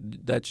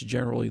that's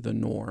generally the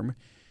norm.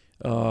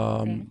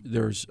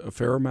 There's a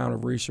fair amount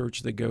of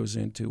research that goes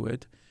into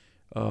it.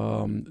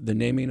 The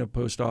naming of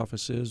post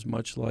offices,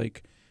 much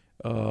like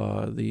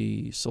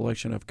the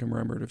selection of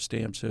commemorative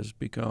stamps, has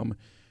become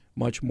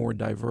much more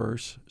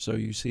diverse. So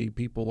you see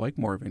people like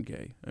Marvin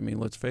Gaye. I mean,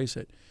 let's face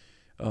it.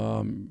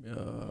 As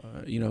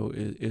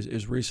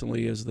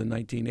recently as the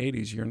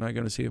 1980s, you're not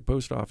going to see a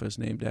post office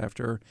named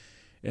after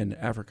an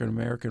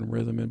African-American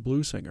rhythm and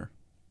blues singer.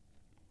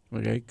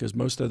 Okay, because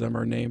most of them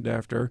are named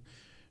after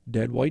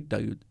dead white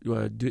dudes.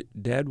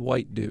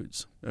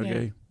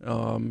 Okay,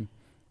 and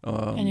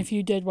a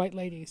few dead white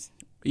ladies.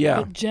 Yeah,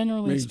 but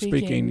generally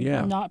speaking,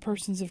 not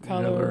persons of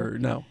color.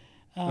 No.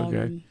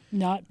 Okay.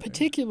 Not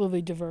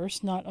particularly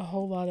diverse, not a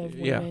whole lot of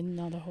women,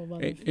 not a whole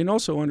lot of... And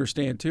also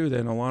understand, too, that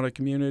in a lot of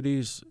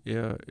communities,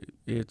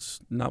 it's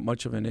not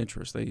much of an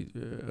interest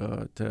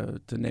to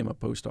name a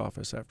post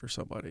office after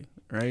somebody,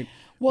 right?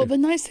 Well, the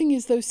nice thing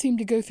is those seem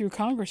to go through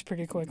Congress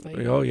pretty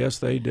quickly. Oh, yes,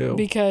 they do.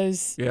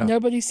 Because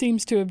nobody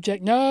seems to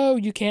object. No,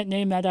 you can't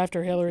name that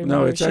after Hillary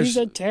Miller. She's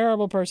a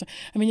terrible person.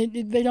 I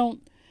mean, they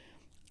don't...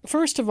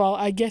 First of all,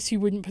 I guess you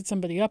wouldn't put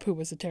somebody up who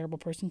was a terrible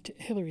person.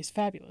 Hillary's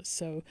fabulous,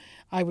 so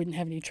I wouldn't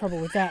have any trouble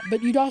with that.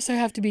 But you'd also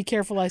have to be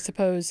careful, I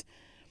suppose.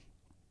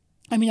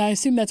 I mean, I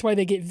assume that's why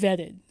they get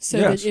vetted. So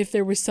that if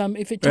there was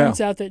if it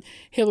turns out that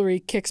Hillary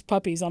kicks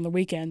puppies on the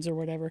weekends or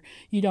whatever,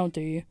 you don't,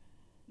 do you?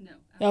 No,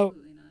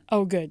 absolutely not.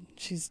 Oh, good.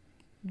 She's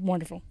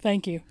wonderful.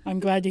 Thank you.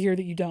 I'm glad to hear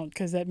that you don't,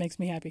 because that makes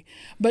me happy.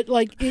 But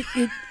like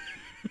if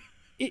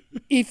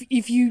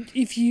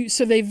you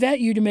so they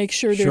vet you to make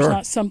sure there's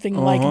not something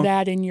like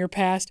that in your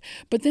past,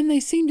 but then they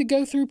seem to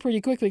go through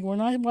pretty quickly. When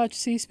I watch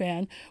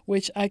C-SPAN,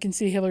 which I can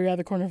see Hillary out of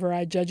the corner of her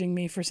eye judging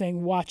me for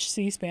saying watch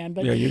C-SPAN,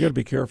 but you got to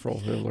be careful,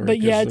 Hillary.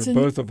 But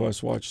both of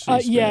us watch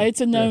C-SPAN.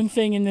 It's a known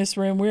thing in this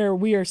room.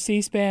 We are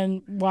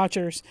C-SPAN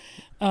watchers.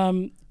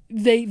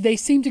 They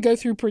seem to go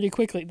through pretty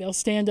quickly. They'll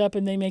stand up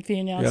and they make the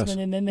announcement,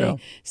 and then they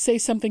say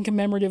something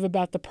commemorative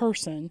about the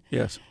person.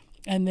 Yes,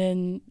 and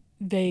then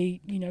they,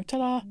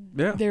 ta-da,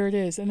 there it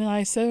is. And then I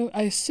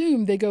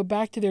assume they go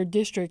back to their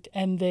district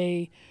and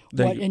they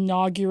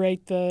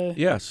inaugurate the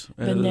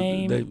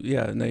name.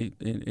 And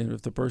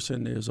if the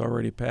person is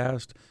already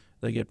passed,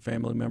 they get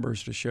family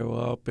members to show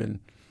up. And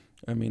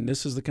I mean,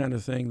 this is the kind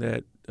of thing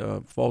that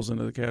falls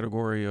into the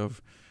category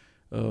of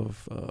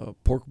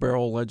pork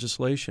barrel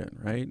legislation,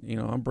 right?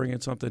 I'm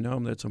bringing something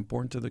home that's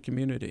important to the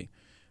community.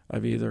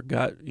 I've either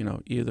got,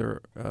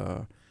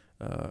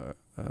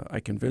 I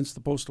convinced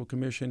the Postal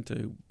Commission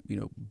to,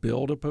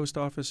 build a post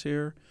office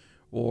here,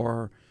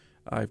 or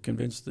I've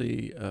convinced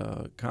the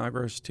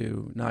Congress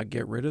to not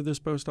get rid of this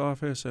post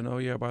office. And,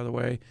 by the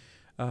way,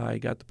 I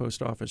got the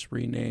post office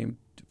renamed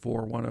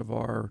for one of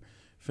our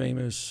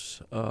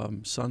famous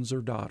sons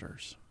or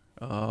daughters.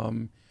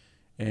 And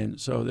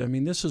And so, I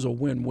mean, this is a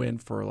win-win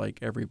for like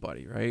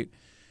everybody, right?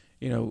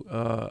 You know,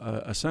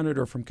 a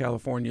senator from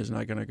California is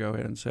not going to go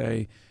ahead and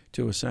say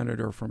to a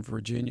senator from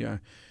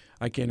Virginia,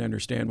 I can't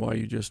understand why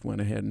you just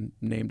went ahead and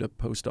named a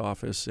post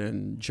office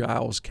in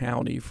Giles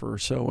County for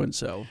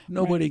so-and-so.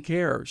 Nobody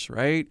cares,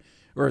 right?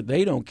 Or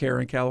they don't care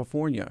in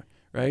California,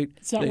 right?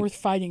 It's not worth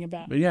fighting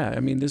about. But yeah,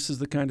 I mean, this is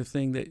the kind of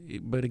thing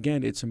that, but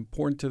again, it's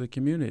important to the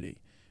community,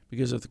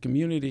 because if the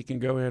community can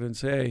go ahead and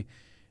say,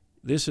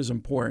 this is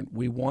important,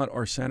 we want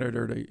our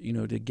senator to, you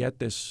know, to get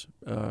this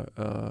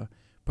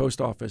post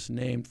office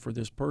named for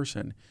this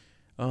person,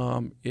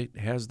 it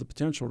has the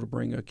potential to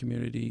bring a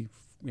community,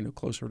 you know,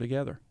 closer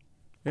together.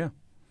 Yeah.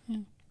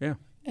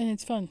 And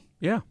it's fun.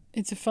 Yeah.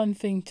 It's a fun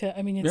thing to,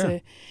 I mean,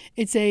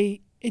 it's a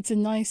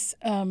nice,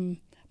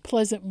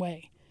 pleasant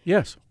way.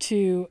 Yes.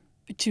 To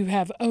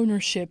have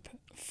ownership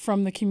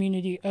from the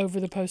community over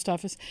the post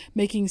office,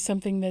 making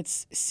something that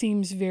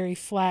seems very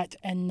flat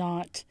and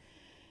not.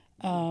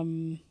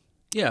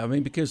 Yeah, I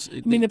mean, because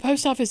the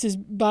post office is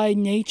by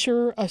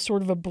nature a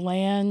sort of a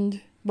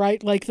bland.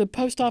 Right, like the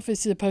post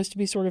office is supposed to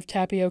be sort of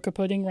tapioca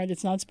pudding, right?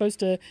 It's not supposed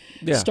to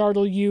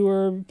startle you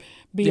or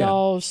be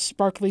all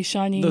sparkly,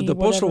 shiny. The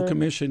Postal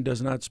Commission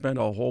does not spend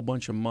a whole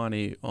bunch of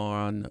money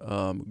on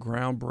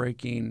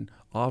groundbreaking,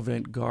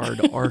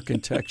 avant-garde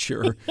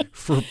architecture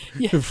for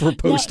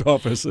post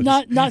offices.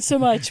 Not so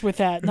much with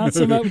that. Not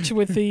so much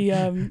with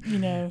the you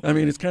know. I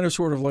mean, it's kind of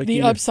sort of like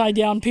the upside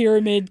down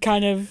pyramid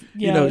kind of.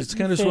 It's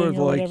kind of sort of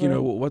like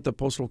what the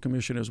Postal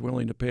Commission is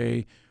willing to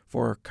pay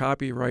for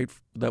copyright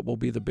that will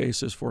be the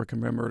basis for a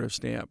commemorative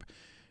stamp.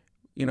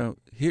 You know,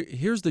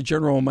 here's the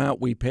general amount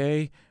we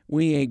pay.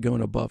 We ain't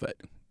going above it,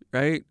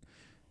 right?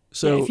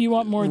 So if you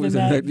want more than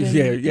that,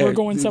 then we're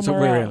going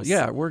somewhere else.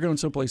 Yeah, we're going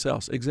someplace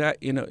else.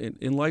 Exactly. You know,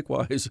 and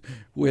likewise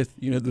with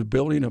the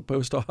building of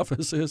post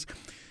offices,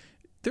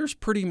 there's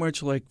pretty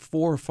much like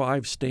 4 or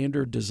 5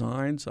 standard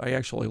designs. I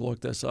actually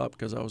looked this up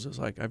because I was just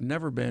like, I've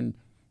never been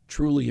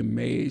truly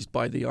amazed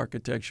by the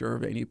architecture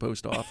of any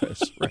post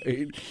office,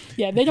 right?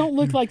 Yeah, they don't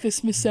look like the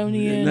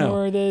Smithsonian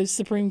or the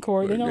Supreme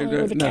Court. They don't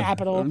look like the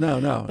Capitol. No.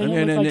 They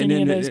don't look like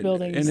any of those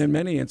buildings. And in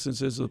many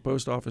instances, the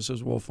post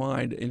offices will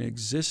find an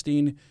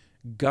existing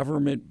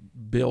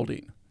government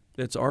building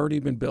that's already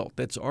been built,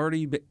 that's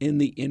already been in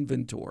the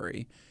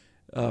inventory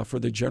for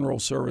the general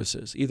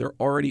services, either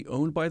already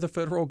owned by the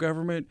federal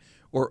government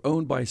or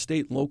owned by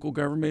state and local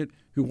government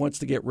who wants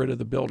to get rid of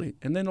the building.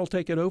 And then they'll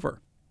take it over.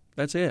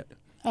 That's it.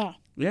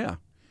 Yeah.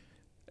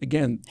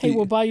 Again, hey,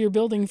 we'll buy your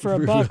building for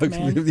 $1,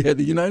 man. Yeah,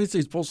 the United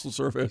States Postal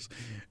Service,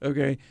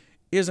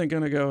 isn't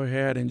going to go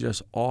ahead and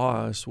just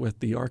awe us with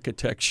the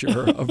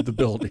architecture of the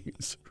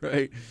buildings,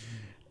 right?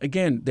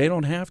 Again, they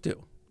don't have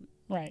to.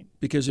 Right.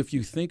 Because if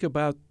you think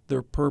about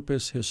their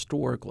purpose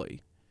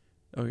historically,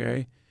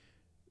 they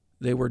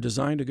were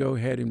designed to go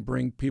ahead and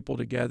bring people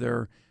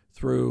together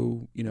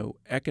through,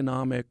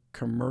 economic,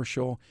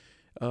 commercial.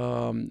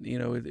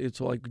 It's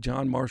like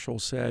John Marshall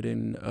said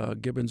in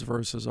Gibbons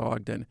versus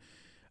Ogden.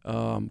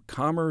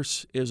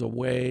 Commerce is a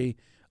way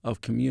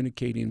of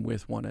communicating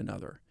with one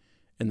another,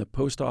 and the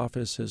post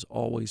office has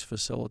always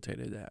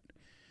facilitated that.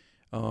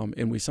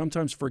 And we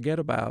sometimes forget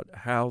about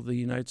how the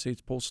United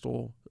States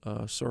Postal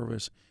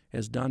Service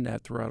has done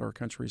that throughout our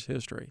country's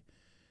history.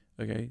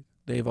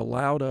 They've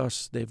allowed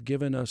us, they've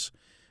given us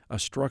a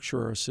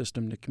structure or a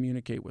system to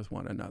communicate with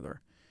one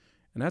another.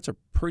 And that's a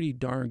pretty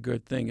darn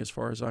good thing as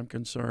far as I'm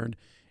concerned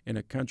in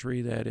a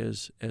country that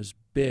is as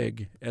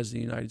big as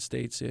the United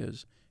States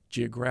is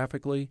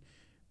geographically,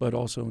 but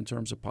also in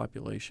terms of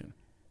population.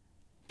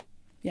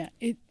 Yeah,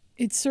 it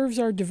serves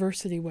our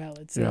diversity well.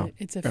 It's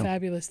a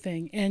fabulous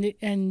thing.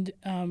 And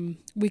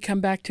we come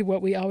back to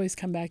what we always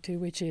come back to,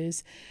 which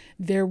is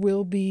there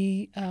will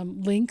be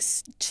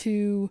links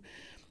to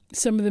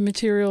some of the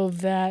material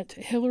that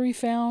Hillary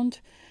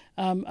found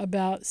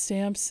about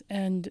stamps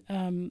and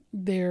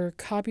their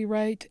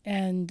copyright,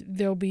 and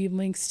there'll be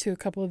links to a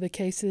couple of the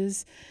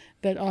cases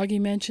that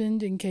Augie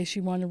mentioned in case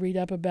you want to read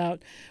up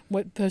about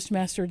what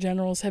postmaster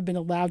generals have been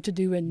allowed to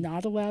do and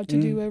not allowed to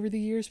do over the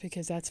years,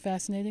 because that's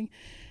fascinating.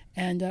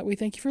 And we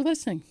thank you for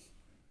listening.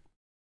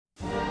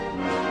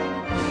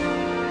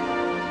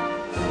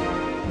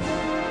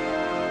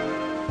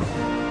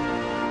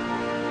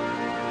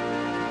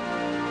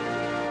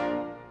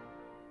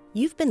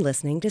 You've been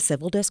listening to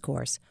Civil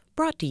Discourse,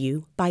 brought to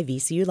you by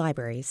VCU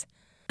Libraries.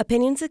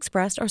 Opinions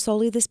expressed are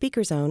solely the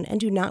speaker's own and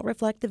do not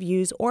reflect the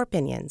views or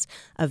opinions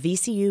of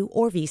VCU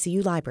or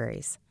VCU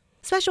Libraries.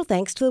 Special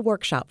thanks to the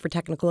Workshop for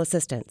Technical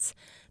Assistance.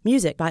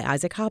 Music by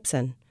Isaac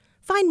Hobson.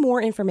 Find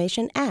more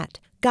information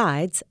at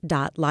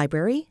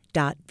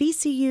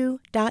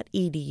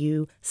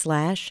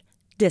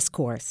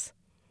guides.library.vcu.edu/discourse.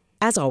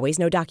 As always,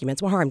 no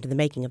documents were harmed in the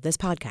making of this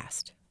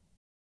podcast.